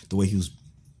beautiful. The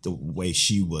way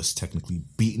she was technically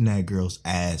beating that girl's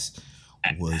ass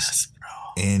was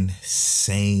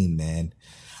insane, man.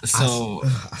 So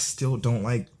I still don't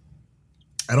like.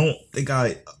 I don't think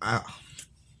I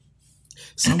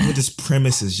something with this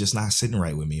premise is just not sitting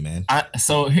right with me, man.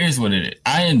 So here's what it is.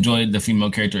 I enjoyed the female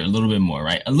character a little bit more,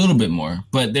 right? A little bit more.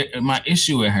 But my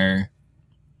issue with her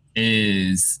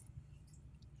is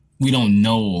we don't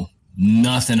know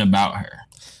nothing about her.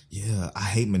 Yeah, I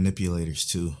hate manipulators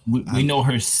too. We know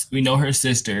her. We know her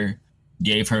sister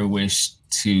gave her wish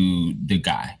to the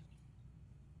guy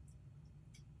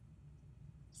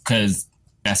because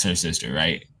that's her sister,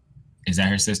 right? Is that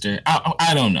her sister?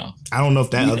 I don't know. I don't know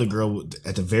if that other girl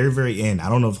at the very, very end. I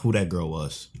don't know who that girl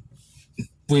was.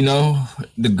 We know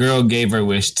the girl gave her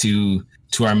wish to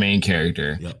our main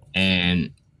character,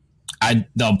 and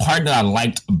the part that I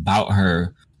liked about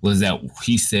her was that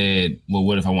he said, "Well,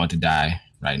 what if I want to die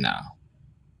right now?"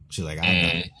 She's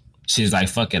like, she's like,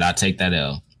 "Fuck it, I'll take that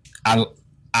L."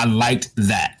 I liked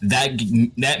that.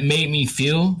 That made me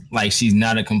feel like she's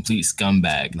not a complete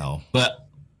scumbag. No,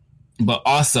 But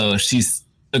also, she's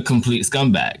a complete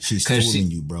scumbag. She's fooling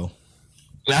you, bro.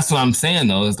 That's what I'm saying,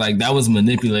 though. It's like, that was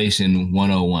manipulation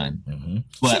 101. Mm-hmm.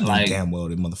 But, like, damn well,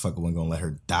 the motherfucker wasn't going to let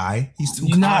her die. He's too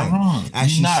you're kind. Not wrong.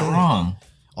 As you're not said, wrong.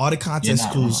 All the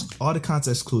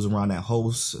context clues around that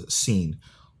whole scene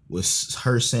was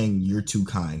her saying, "You're too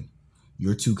kind.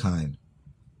 You're too kind.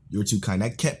 You're too kind."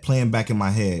 That kept playing back in my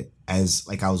head as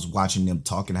like I was watching them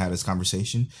talk and have this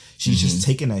conversation. She's just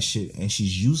taking that shit and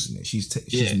she's using it.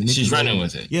 She's running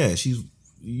with it. Yeah, she's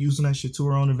using that shit to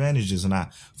her own advantages, and I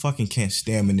fucking can't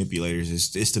stand manipulators.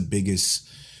 It's the biggest,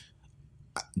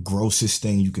 grossest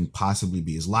thing you can possibly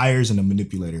be. Is liars and a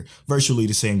manipulator. Virtually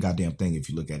the same goddamn thing if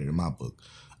you look at it in my book.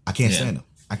 I can't stand them.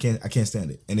 I can't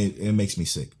stand it, and it makes me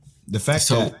sick. The fact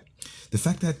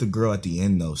that the girl at the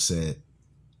end though said,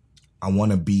 "I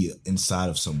want to be inside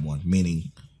of someone,"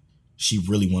 meaning she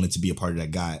really wanted to be a part of that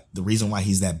guy. The reason why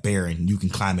he's that bear and you can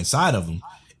climb inside of him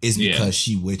is because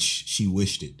she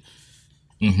wished it.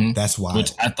 Mm-hmm. That's why.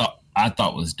 Which I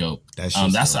thought was dope. That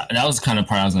was the kind of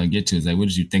part I was gonna get to. Is like, what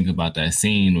did you think about that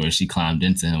scene where she climbed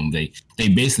into him? They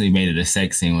basically made it a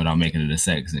sex scene without making it a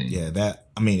sex scene. Yeah,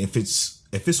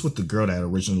 if it's with the girl that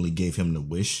originally gave him the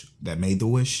wish, that made the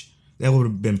wish, that would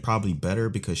have been probably better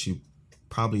because she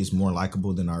probably is more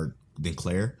likable than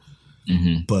Claire.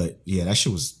 Mm-hmm. But yeah, that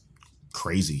shit was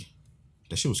crazy.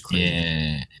 That shit was crazy.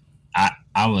 Yeah,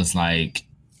 I was like,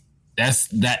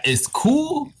 that is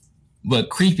cool, but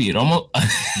creepy. It almost.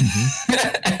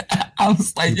 Mm-hmm. I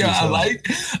was like, yo, I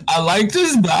like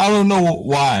this, but I don't know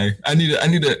why. I need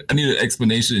an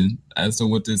explanation as to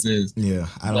what this is. Yeah,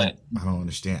 I don't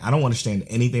understand. I don't understand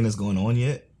anything that's going on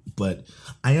yet, but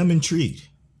I am intrigued.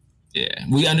 Yeah,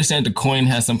 we understand the coin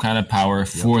has some kind of power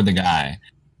for the guy.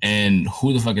 And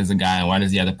who the fuck is the guy, and why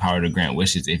does he have the power to grant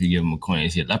wishes if you give him a coin?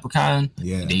 Is he a leprechaun?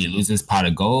 Yeah. Did he lose his pot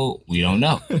of gold? We don't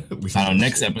know. Find out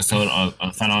next episode of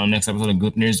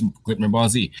Gleipnir Ball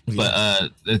Z. Yeah.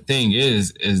 But the thing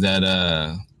is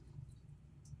that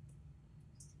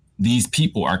these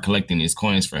people are collecting these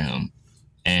coins for him,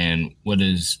 and what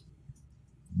is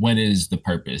the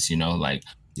purpose? You know, like.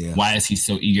 Yeah. Why is he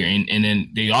so eager? And then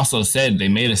they also said, they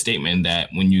made a statement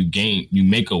that when you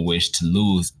make a wish to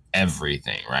lose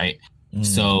everything, right? Mm.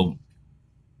 So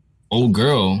old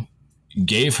girl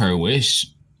gave her wish,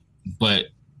 but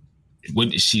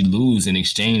what did she lose in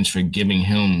exchange for giving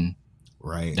him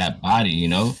right, that body, you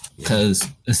know, because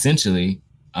essentially,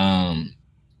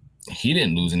 he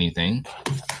didn't lose anything.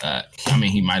 I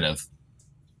mean, he might have.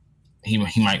 He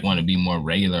might want to be more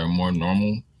regular or more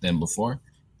normal than before,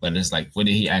 but it's like, what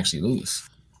did he actually lose?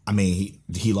 I mean,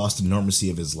 he lost the normalcy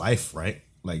of his life, right?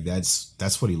 Like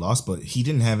that's what he lost, but he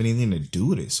didn't have anything to do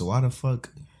with it. So why the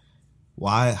fuck?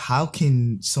 How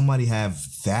can somebody have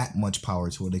that much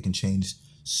power to where they can change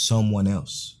someone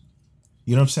else?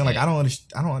 You know what I'm saying? Like, I don't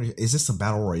understand. Is this a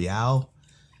battle royale?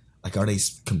 Like, are they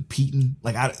competing?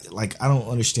 Like, I don't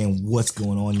understand what's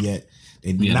going on yet.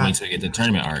 We gotta wait till we get the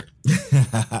tournament arc.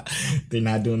 They're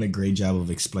not doing a great job of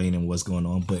explaining what's going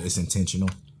on, but it's intentional.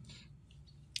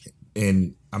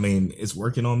 And I mean, it's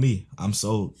working on me. I'm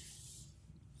so.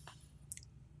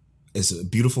 It's a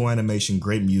beautiful animation,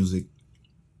 great music.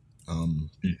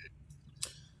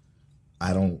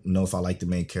 I don't know if I like the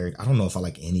main character. I don't know if I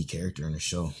like any character in the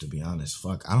show, to be honest.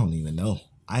 Fuck, I don't even know.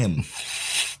 I am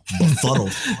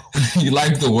befuddled. You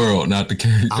like the world, not the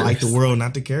characters. I like the world,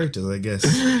 not the characters, I guess.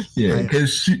 Yeah,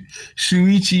 because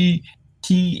Shuichi,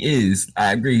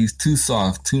 I agree, he's too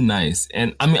soft, too nice.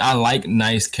 And I mean, I like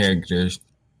nice characters,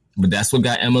 but that's what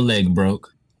got Emma leg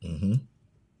broke. Mm-hmm.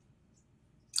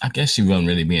 I guess she wasn't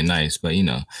really being nice, but you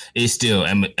know, it's still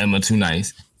Emma too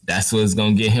nice. That's what's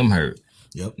gonna get him hurt.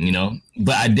 Yep. You know,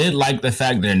 but I did like the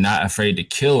fact they're not afraid to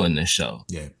kill in this show.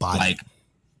 Yeah, body. Like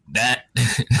that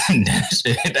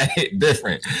hit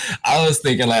different. I was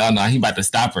thinking like, oh no, he about to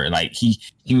stop her. Like he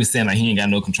was saying like he ain't got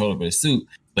no control over his suit,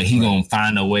 but he gonna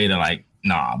find a way to like,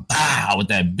 nah, pow, with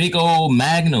that big old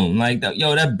magnum. Like that,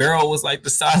 that barrel was like the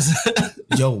size.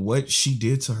 Yo, what she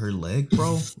did to her leg,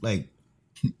 bro? Like,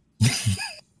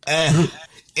 that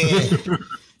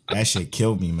shit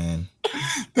killed me, man.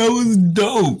 That was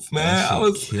dope, man. I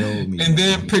was killed me, and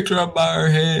then picked her up by her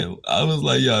head. I was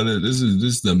like, yo, this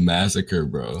is the massacre,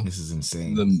 bro. This is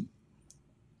insane.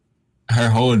 Her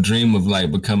whole dream of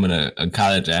like becoming a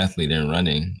college athlete and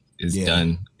running is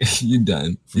done. You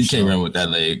done. You can't run with that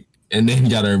leg. And then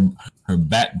got her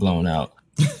back blown out.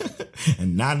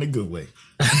 And not in a good way.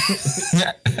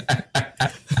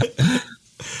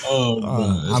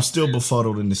 I'm still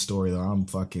befuddled in the story though.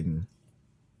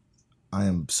 I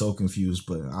am so confused,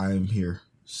 but I am here,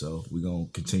 so we're gonna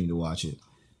continue to watch it.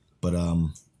 But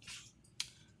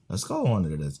let's go on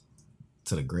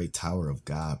to the Great Tower of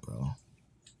God, bro.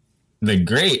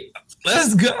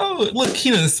 Let's go. Look,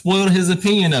 he done spoiled his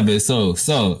opinion of it. So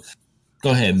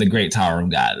go ahead, the Great Tower of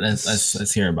God.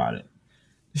 Let's hear about it.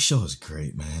 This show is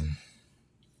great, man.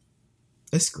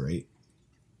 It's great.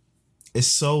 It's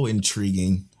so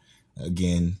intriguing.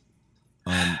 Again,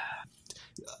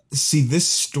 see, this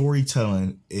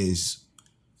storytelling is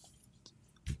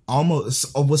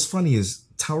almost. What's funny is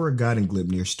Tower of God and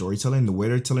Gleipnir storytelling. The way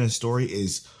they're telling the story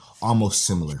is almost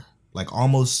similar.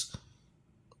 Almost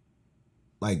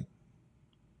like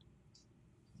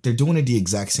they're doing it the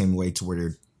exact same way, to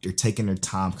where they're taking their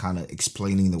time, kind of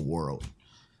explaining the world.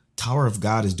 Tower of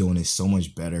God is doing it so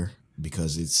much better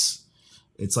because it's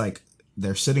like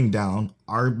they're sitting down.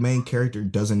 Our main character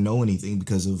doesn't know anything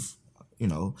because of.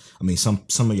 I mean, some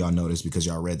of y'all know this because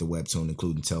y'all read the webtoon,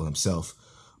 including Tell himself.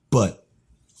 But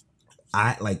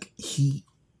he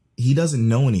doesn't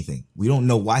know anything. We don't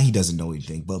know why he doesn't know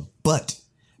anything. But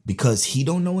because he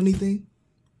don't know anything,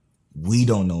 we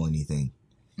don't know anything.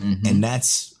 Mm-hmm. And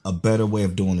that's a better way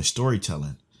of doing the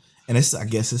storytelling. And I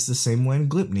guess it's the same way in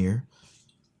Gleipnir.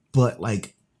 But man,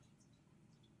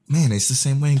 it's the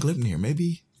same way in Gleipnir.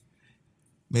 Maybe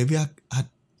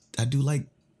I do like.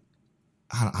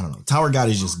 I don't know. Tower of God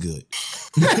is just good.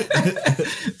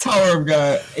 Tower of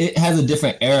God, it has a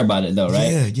different air about it, though,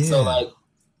 right? Yeah. So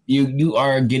you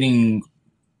are getting,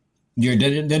 they're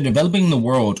developing the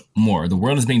world more. The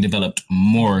world is being developed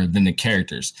more than the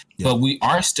characters, but we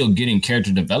are still getting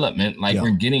character development.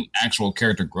 We're getting actual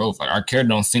character growth. Our character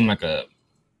don't seem like a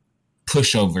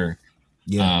pushover,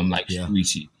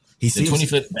 Shuichi. The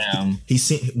 25th Bam. He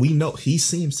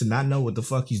seems to not know what the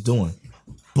fuck he's doing,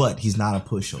 but he's not a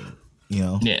pushover.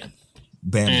 Yeah.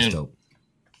 Bam is dope.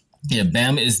 Yeah,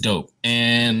 Bam is dope.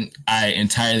 And I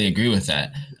entirely agree with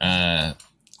that.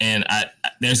 And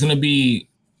there's going to be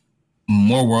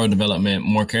more world development,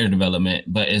 more character development,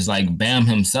 but it's like Bam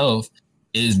himself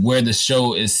is where the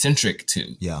show is centric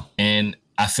to. Yeah. And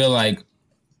I feel like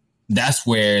that's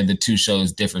where the two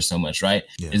shows differ so much, right?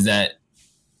 Yeah. Is that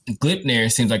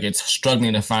Gleipnir seems like it's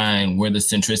struggling to find where the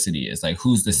centricity is. Like,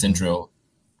 who's the central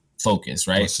focus,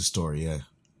 right? What's the story, yeah.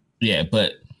 Yeah,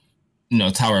 but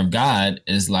Tower of God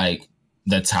is like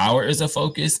the tower is a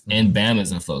focus and Bam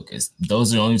is a focus.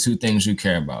 Those are the only two things you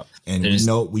care about. And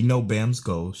we know Bam's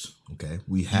goals. Okay,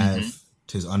 we have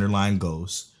his underlying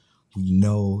goals, We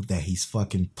know that he's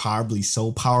fucking probably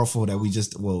so powerful that we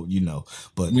just, well, you know,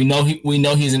 but we know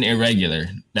he's an irregular.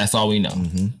 That's all we know.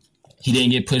 Mm-hmm. He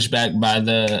didn't get pushed back by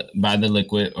the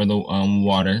liquid or the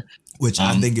water, which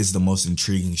I think is the most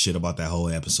intriguing shit about that whole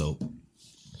episode.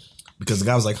 Because the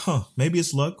guy was like, maybe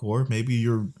it's luck or maybe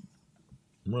you're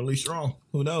really strong.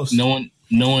 Who knows? No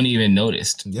one even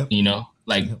noticed. Yep. You know,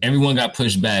 like everyone got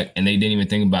pushed back and they didn't even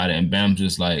think about it. And Bam's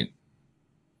just like,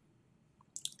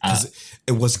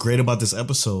 and what's great about this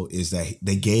episode is that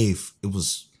it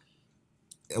was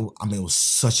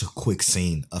such a quick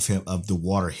scene of the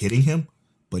water hitting him,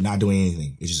 but not doing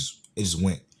anything. It just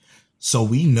went. So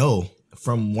we know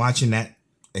from watching that,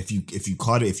 if you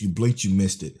caught it, if you blinked, you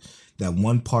missed it. That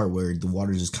one part where the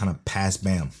water just kind of passed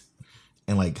Bam.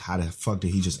 And like, how the fuck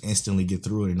did he just instantly get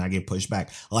through it and not get pushed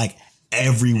back? Like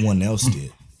everyone else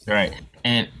did. Right.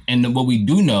 And what we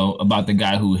do know about the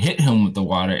guy who hit him with the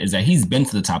water is that he's been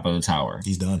to the top of the tower.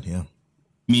 He's done, yeah.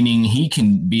 Meaning he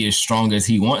can be as strong as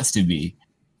he wants to be,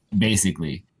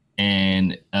 basically.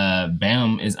 And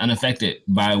Bam is unaffected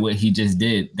by what he just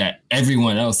did that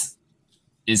everyone else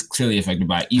is clearly affected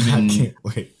by. Even I can't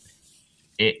wait.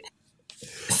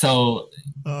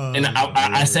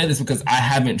 I say this because I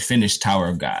haven't finished Tower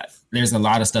of God. There's a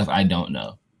lot of stuff I don't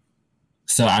know.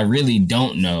 So I really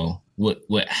don't know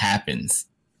what happens.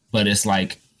 But it's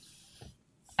like,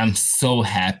 I'm so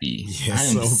happy. Yeah, I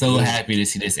am so happy to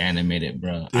see this animated,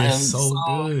 bro. It's so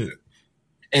good.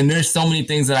 And there's so many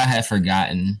things that I had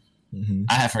forgotten. Mm-hmm.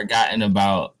 I had forgotten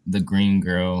about the green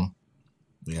girl.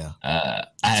 Yeah. I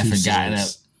had forgotten.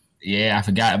 I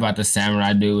forgot about the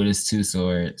samurai dude with his 2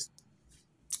 swords.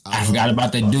 I forgot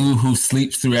about the dude who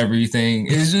sleeps through everything.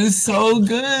 It's just so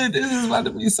good. This is about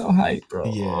to be so hype,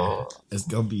 bro. Yeah.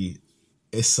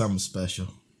 It's something special.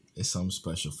 It's something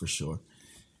special for sure.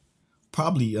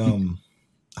 Probably, I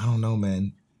don't know,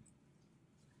 man.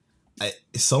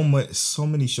 So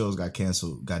many shows got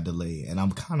canceled, got delayed, and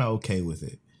I'm kind of okay with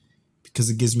it because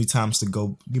it gives me time to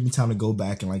go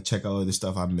back and like check out other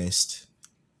stuff I missed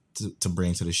to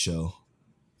bring to the show.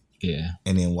 Yeah,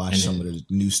 and then watch some of the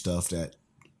new stuff that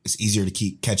it's easier to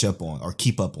keep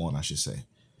up on, I should say.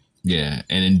 Yeah,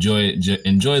 and enjoy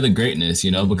the greatness,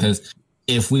 you know, because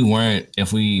if we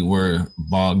were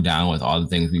bogged down with all the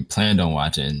things we planned on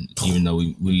watching, even though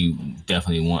we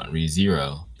definitely want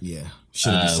ReZero. Yeah,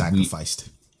 should have been sacrificed.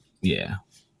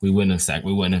 We wouldn't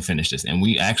have finished this, and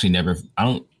we actually never. I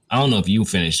don't know if you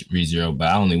finished ReZero, but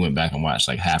I only went back and watched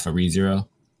like half of ReZero.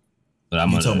 But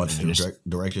I'm talking about the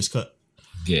director's cut.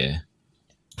 Yeah.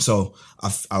 So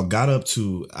I got up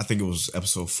to, I think it was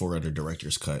episode 4 of the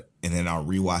director's cut, and then I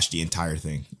rewatched the entire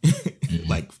thing,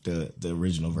 like the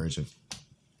original version.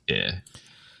 Yeah.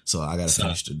 So I got to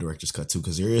finish the director's cut too,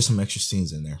 because there is some extra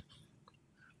scenes in there.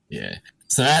 Yeah.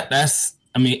 So that's,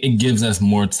 I mean, it gives us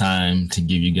more time to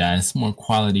give you guys more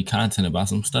quality content about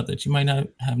some stuff that you might not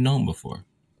have known before.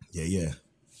 Yeah,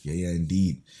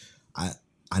 indeed. I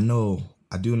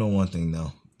do know one thing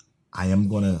though. I am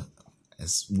gonna,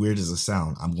 as weird as it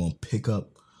sounds, I'm gonna pick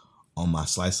up on my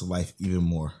slice of life even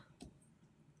more.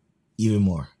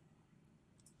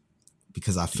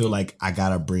 Because I feel like I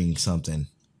gotta bring something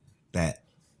that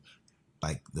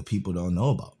like the people don't know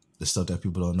about. The stuff that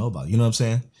people don't know about. You know what I'm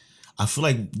saying? I feel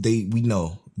like they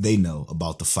know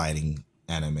about the fighting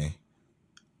anime.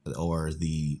 Or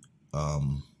the I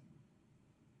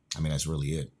mean that's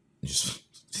really it. Just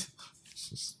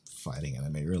fighting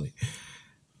anime, really.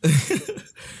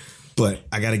 But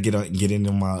I gotta get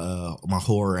into my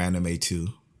horror anime too.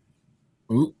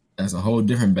 Ooh, that's a whole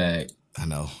different bag. I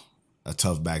know, a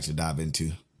tough bag to dive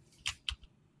into.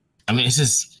 I mean,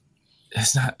 it's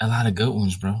not a lot of good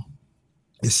ones, bro.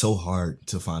 It's so hard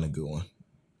to find a good one.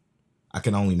 I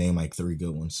can only name like 3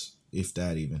 good ones, if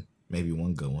that even. Maybe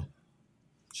 1 good one.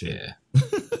 Shit. Yeah.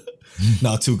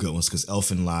 No, 2 good ones because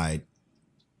Elfen Lied.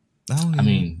 I don't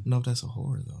even know if that's a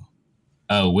horror though.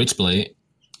 Witchblade.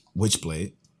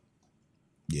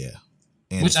 Yeah.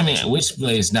 And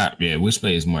Witchblade is not. Yeah,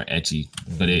 Witchblade is more ecchi,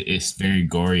 but it's very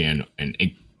gory and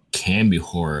it can be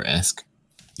horror-esque.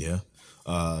 Yeah.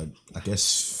 I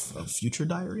guess Future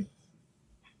Diary.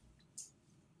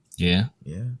 Yeah.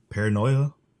 Yeah.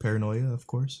 Paranoia, of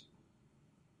course.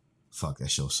 Fuck,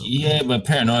 that show's so yeah, good. But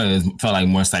Paranoia felt like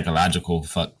more psychological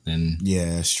than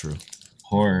that's true.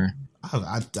 Horror. I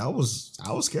was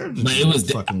scared of but it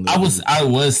was fucking I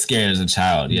was scared as a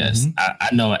child. Yes, I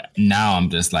know it. Now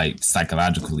I'm just like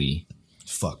psychologically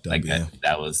fucked up. Like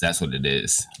that's what it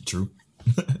is. True.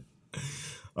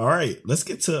 All right, let's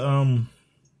get to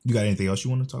you got anything else you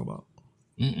want to talk about?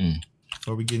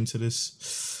 Before we get into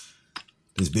this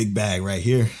big bag right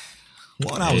here,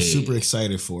 one I was super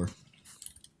excited for.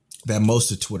 that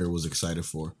most of Twitter was excited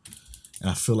for. And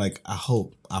I feel like,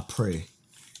 I pray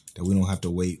that we don't have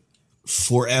to wait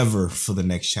forever for the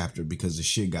next chapter because the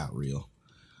shit got real.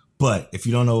 But if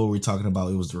you don't know what we're talking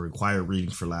about, it was the required reading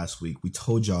for last week. We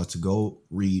told y'all to go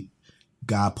read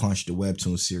God Punch, the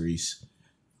webtoon series.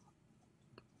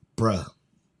 Bruh,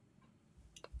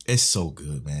 it's so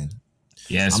good, man.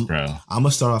 Yes, bro. I'm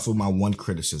going to start off with my one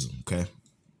criticism, okay?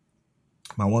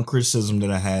 My one criticism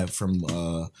that I had from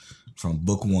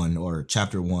book one or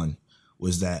chapter one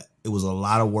was that it was a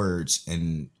lot of words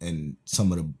and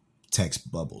some of the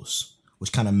text bubbles,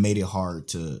 which kind of made it hard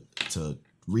to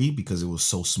read because it was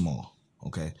so small.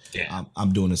 Okay, yeah,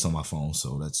 I'm doing this on my phone,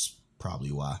 so that's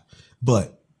probably why.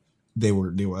 But it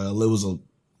was a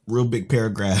real big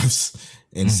paragraphs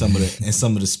and some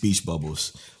of the speech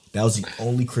bubbles. That was the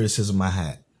only criticism I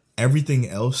had. Everything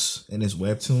else in this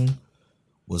webtoon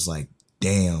was like,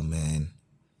 damn, man,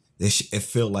 it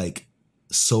felt like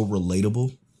so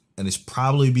relatable, and it's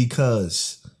probably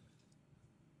because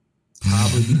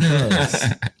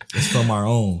it's from our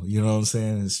own. You know what I'm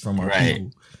saying? It's from our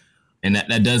people. And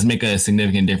that does make a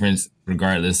significant difference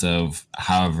regardless of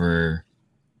however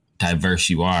diverse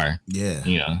you are. Yeah.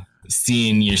 You know,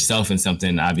 seeing yourself in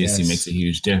something obviously makes a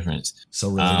huge difference.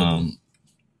 So relatable.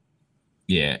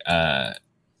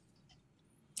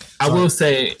 I will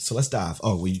say. So let's dive.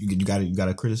 Oh, you got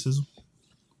a criticism?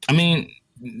 I mean,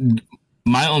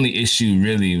 my only issue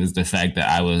really was the fact that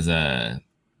I was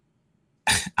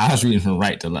reading from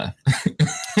right to left.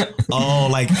 Oh,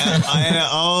 like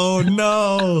oh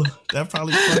no, that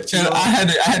probably fucked you up. I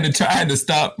had to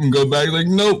stop and go back. Like,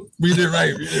 nope, read it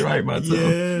right myself.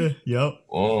 Yeah, yep.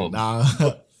 Oh, nah.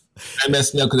 I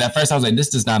messed me up because at first I was like, this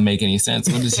does not make any sense.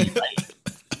 What is he write?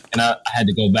 And I had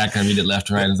to go back and read it left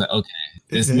to right. I was like, okay,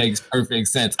 this makes perfect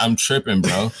sense. I'm tripping,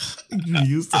 bro. You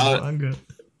used to manga.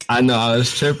 I know, I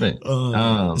was tripping.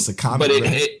 It's a comic, but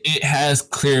it has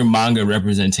clear manga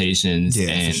representations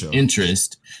and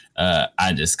interest. I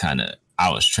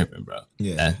was tripping, bro.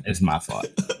 Yeah, it's my fault.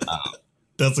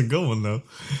 That's a good one though.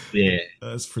 Yeah,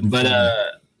 that's pretty. But funny.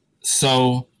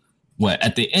 So what?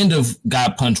 At the end of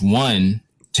God Punch 1,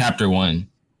 chapter 1,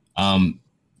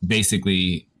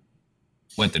 basically,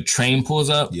 what, the train pulls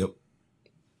up. Yep.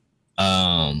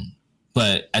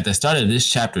 But at the start of this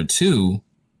chapter 2,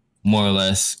 more or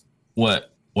less,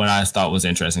 what I thought was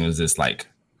interesting was this like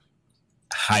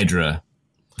Hydra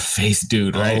face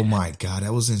dude, right? Oh my god,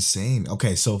 that was insane.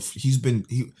 Okay, so he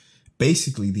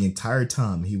basically the entire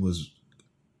time he was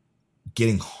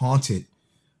getting haunted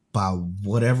by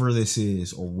whatever this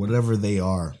is or whatever they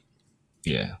are.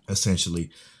 Yeah.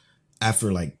 Essentially,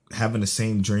 after like having the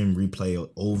same dream replay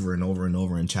over and over and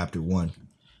over in chapter 1,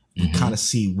 you kind of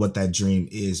see what that dream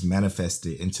is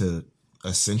manifested into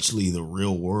essentially the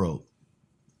real world.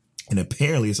 And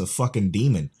apparently it's a fucking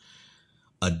demon.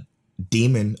 A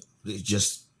demon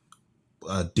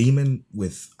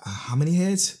with how many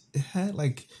heads it had?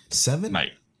 Like 7?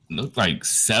 Like, looked like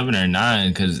 7 or 9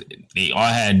 because they all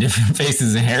had different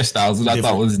faces and hairstyles, which I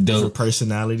thought was dope. Different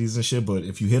personalities and shit, but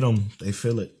if you hit them, they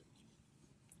feel it.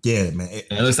 Yeah, man.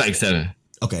 It looks like 7.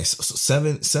 Okay, so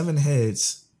seven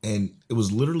heads, and it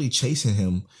was literally chasing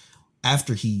him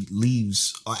after he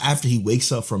leaves, or after he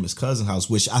wakes up from his cousin's house,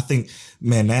 which I think,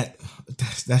 man, that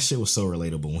shit was so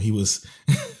relatable. When he was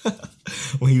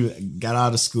when he got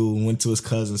out of school and went to his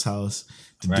cousin's house,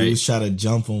 the dudes tried to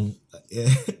jump him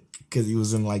because he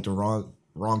was in like the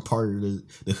wrong part of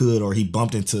the hood, or he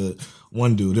bumped into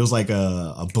one dude. It was like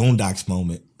a Boondocks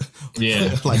moment.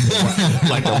 Yeah. like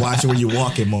the watch where you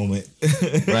walking moment.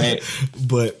 Right.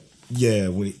 But yeah,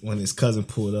 when his cousin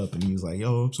pulled up and he was like,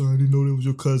 "Yo, I'm sorry, I didn't know that was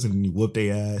your cousin," and he whooped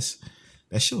their ass.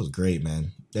 That shit was great,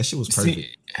 man. That shit was perfect.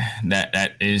 See,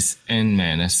 that is, and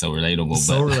man, that's so relatable.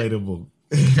 So relatable.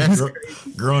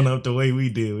 Growing up the way we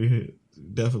did, we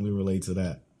definitely relate to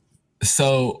that.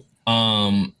 So,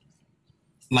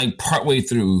 like partway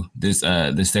through this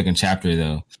second chapter,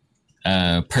 though,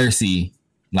 Percy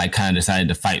like kind of decided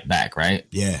to fight back, right?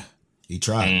 Yeah, he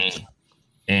tried.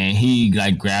 And he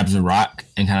like grabs a rock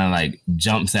and kind of like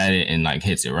jumps at it and like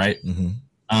hits it, right?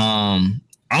 I'm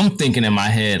thinking in my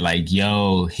head like,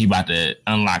 yo, he about to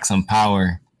unlock some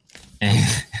power, and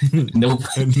nope,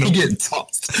 he get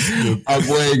tossed. Our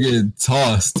boy get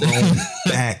tossed.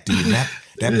 Back, dude.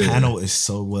 That panel is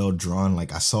so well drawn.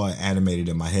 Like I saw it animated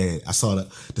in my head. I saw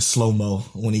the slow mo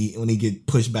when he get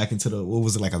pushed back into the, what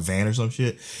was it, like a van or some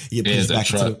shit? He get pushed back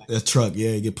into the truck.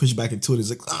 Yeah, he get pushed back into it. It's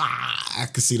like I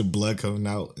could see the blood coming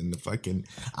out and the fucking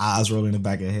eyes rolling in the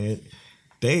back of the head.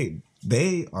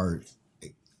 They are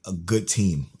a good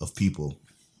team of people.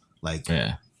 Like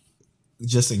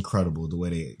just incredible the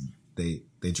way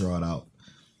they draw it out.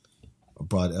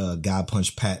 brought God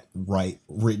Punch Pat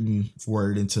written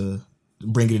word into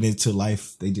bringing it into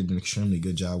life. They did an extremely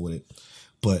good job with it.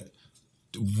 But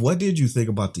what did you think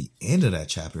about the end of that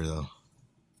chapter, though?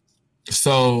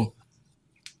 So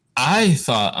I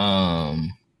thought,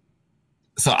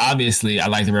 so obviously I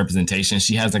like the representation.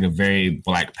 She has like a very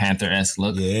Black Panther-esque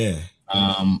look. Yeah.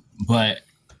 But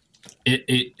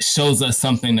it shows us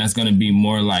something that's going to be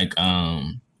more like,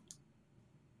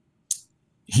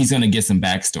 he's going to get some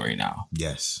backstory now.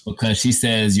 Yes. Because she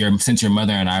says, since your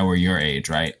mother and I were your age,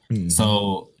 right? Mm-hmm.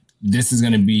 So this is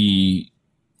going to be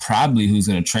probably who's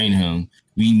going to train him.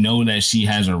 We know that she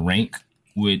has a rank,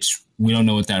 which we don't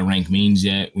know what that rank means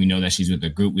yet. We know that she's with the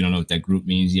group. We don't know what that group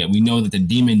means yet. We know that the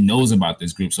demon knows about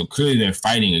this group. So clearly they're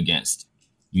fighting against,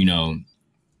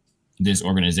 this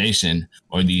organization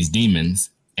or these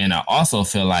demons. And I also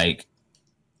feel like,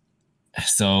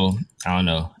 so I don't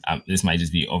know. This might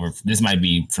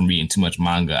be from reading too much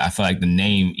manga. I feel like the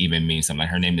name even means something. Like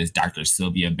her name is Dr.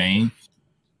 Sylvia Bain.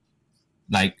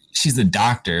 Like she's a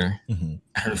doctor. Mm-hmm.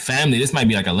 Her family. This might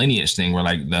be like a lineage thing where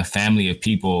like the family of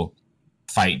people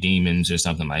fight demons or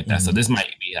something like that. Mm-hmm. So this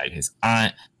might be like his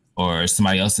aunt or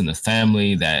somebody else in the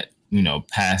family that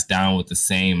passed down with the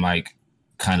same like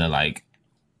kind of like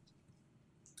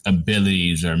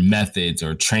abilities or methods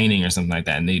or training or something like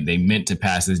that, and they meant to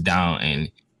pass this down,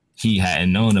 and he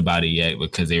hadn't known about it yet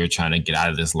because they were trying to get out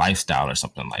of this lifestyle or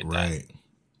something like that.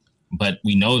 But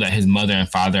we know that his mother and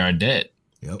father are dead.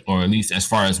 Yep. Or at least as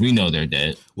far as we know, they're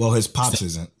dead. Well, his pops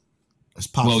isn't. His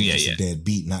pops is dead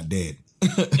beat, not dead.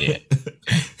 Yeah.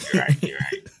 You're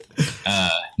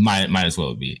right. Might as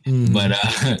well be. Mm-hmm.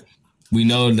 But we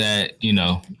know that,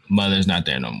 mother's not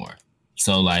there no more.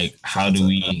 So, like, how do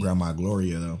we... Grandma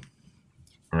Gloria, though.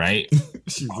 Right?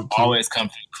 She's always come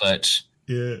through clutch.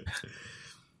 Yeah.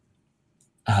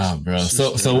 Oh, bro.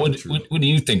 So what do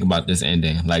you think about this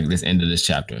ending? Like, this end of this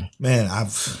chapter? Man,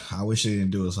 I wish they didn't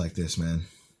do us like this, man.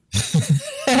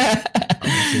 I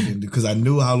wish they didn't, because I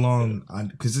knew how long...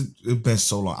 Because it's been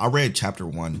so long. I read chapter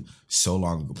 1 so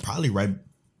long ago. Probably right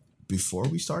before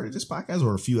we started this podcast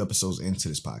or a few episodes into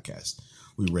this podcast.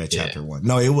 We read chapter 1.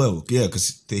 No, it will. Yeah,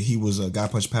 because he was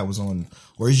God Punch Pat was on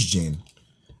Origin,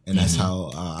 and that's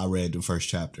how I read the first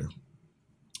chapter.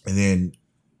 And then,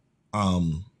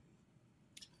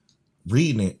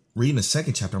 reading the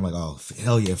second chapter, I'm like, oh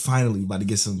hell yeah! Finally, about to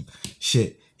get some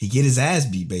shit. He get his ass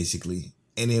beat basically,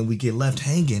 and then we get left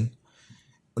hanging,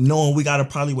 knowing we gotta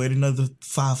probably wait another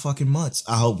 5 fucking months.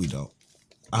 I hope we don't.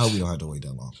 I hope we don't have to wait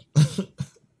that long.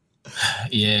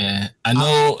 Yeah, I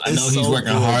know he's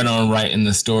working hard on writing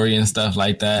the story and stuff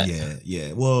like that.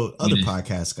 Yeah. Well, other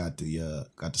podcasts got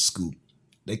the scoop.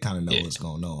 They kind of know what's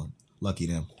going on. Lucky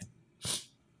them.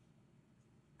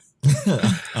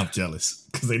 I'm jealous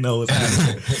because they know what's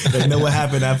happening. They know what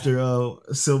happened after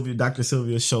Dr.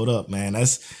 Sylvia showed up. Man,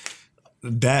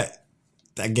 that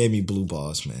gave me blue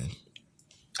balls, man.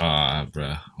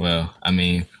 Bro. Well, I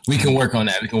mean, we can work on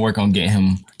that. We can work on getting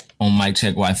him on Mic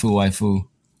Check Waifu.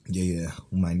 Yeah.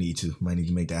 We might need to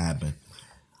make that happen.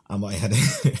 I might have to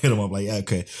hit him up like, yeah,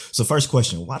 okay. So first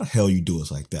question, why the hell you do us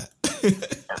like that?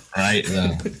 Right.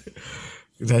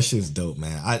 That shit's dope,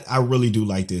 man. I really do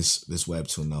like this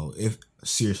webtoon though.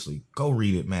 Seriously, go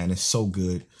read it, man. It's so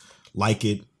good. Like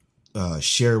it,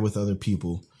 share it with other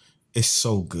people. It's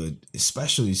so good,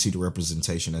 especially to see the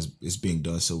representation as it's being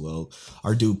done so well.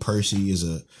 Our dude Percy is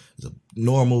a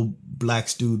normal Black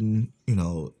student,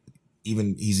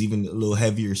 he's even a little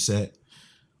heavier set,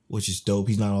 which is dope.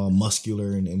 He's not all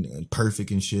muscular and perfect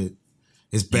and shit.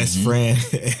 His best friend,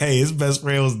 his best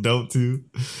friend was dope too.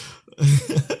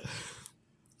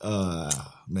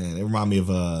 Man, it reminded me of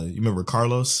you remember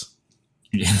Carlos?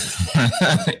 Yeah.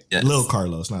 Yes. Little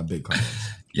Carlos, not big Carlos.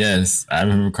 Yes, I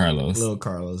remember Carlos. Little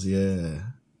Carlos, yeah.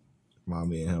 Remind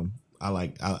me of him.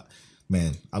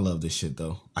 I love this shit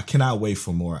though. I cannot wait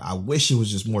for more. I wish it was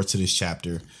just more to this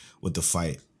chapter with the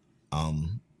fight.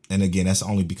 And again, that's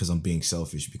only because I'm being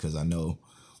selfish, because I know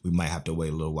we might have to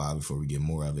wait a little while before we get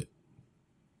more of it.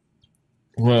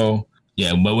 Well,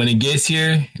 yeah, but when it gets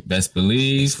here, best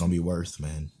believe it's gonna be worth,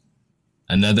 man.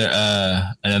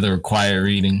 Another required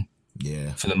reading.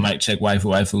 Yeah. For the Mic Check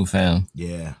Waifu fam.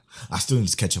 Yeah. I still need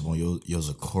to catch up on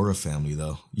Yozakura family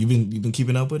though. You been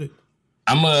keeping up with it?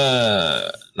 I'm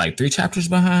like 3 chapters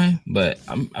behind, but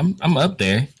I'm up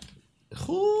there.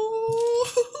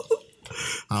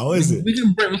 How is it? We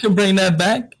can bring that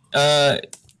back.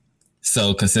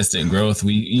 So consistent growth.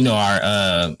 We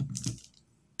our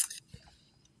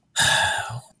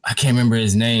I can't remember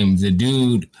his name. The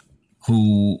dude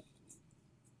who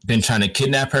been trying to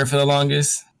kidnap her for the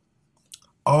longest.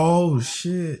 Oh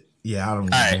shit! Yeah, I don't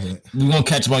know. All right, we're gonna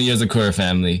catch up on Yozakura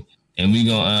family, And we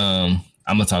gonna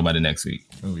I'm gonna talk about it next week.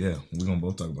 Oh yeah, we're gonna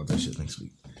both talk about that shit next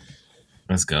week.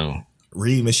 Let's go.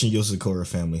 Read Mission Yosakura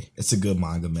Family. It's a good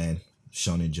manga, man.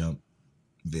 Shonen Jump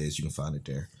viz, you can find it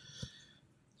there.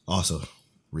 Also,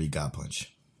 read God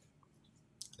Punch.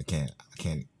 I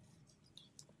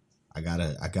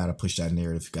gotta push that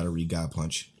narrative. Gotta read God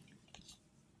Punch.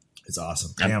 It's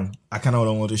awesome. Damn, I kind of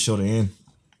don't want this show to end.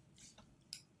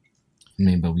 I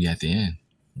mean, but we at the end.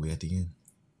 We at the end.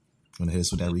 Want to hit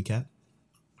us with that recap?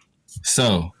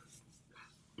 So,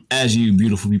 as you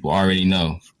beautiful people already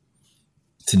know,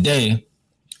 today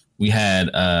we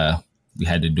had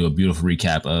to do a beautiful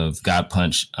recap of God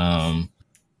Punch, done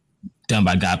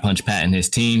by God Punch Pat and his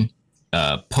team.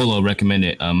 Polo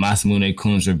recommended Masamune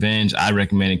Kun's Revenge. I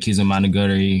recommended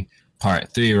Kizumonogatari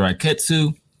Part 3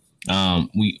 Raiketsu.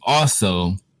 We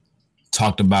also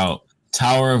talked about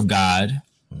Tower of God,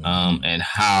 and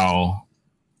how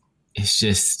it's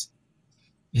just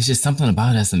something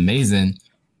about it that's amazing,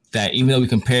 that even though we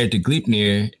compare it to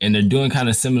Gleipnir and they're doing kind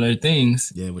of similar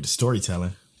things. Yeah, with the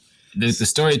storytelling. The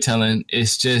storytelling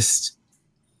is just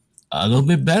a little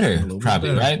bit better,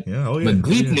 probably, right? Yeah, oh yeah. But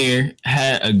Gleipnir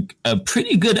had a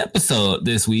pretty good episode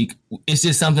this week. It's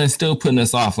just something still putting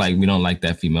us off, like we don't like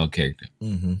that female character.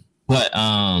 Mm-hmm. But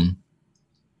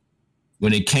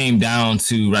when it came down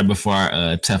to right before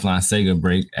our Teflon Sega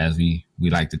break, as we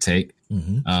like to take,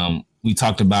 we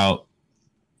talked about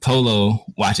Polo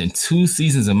watching 2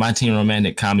 seasons of My Teen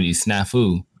Romantic Comedy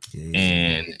Snafu,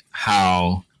 and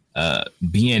how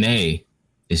BNA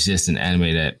is just an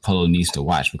anime that Polo needs to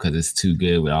watch because it's too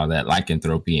good with all that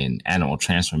lycanthropy and animal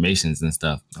transformations and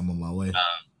stuff. I'm on my way.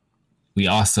 We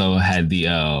also had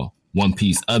the One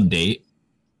Piece update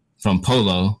from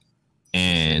Polo,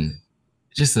 and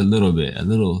just a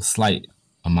little slight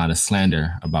amount of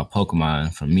slander about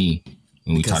Pokemon from me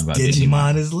when we talked about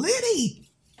Digimon is litty.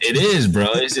 It is, bro.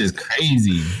 It's just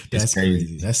crazy. That's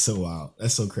crazy. That's so wild.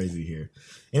 That's so crazy here.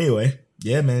 Anyway,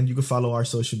 yeah, man, you can follow our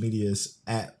social medias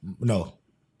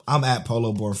I'm at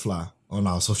Polo Born Fly on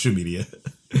all social media.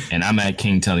 And I'm at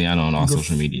King Teliano on all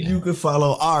social media. You can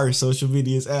follow our social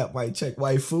medias at Might Check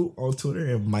Waifu on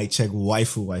Twitter and Might Check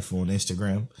Waifu on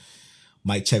Instagram.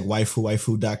 Might Check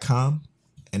Waifu.com.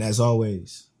 And as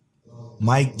always,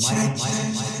 Mic check.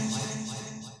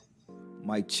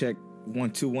 Mic check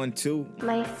 1 2 1 2.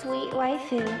 My sweet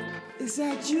waifu. Is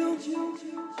that you?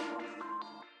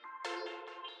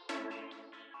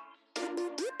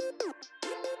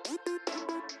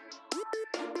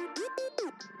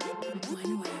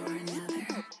 One way or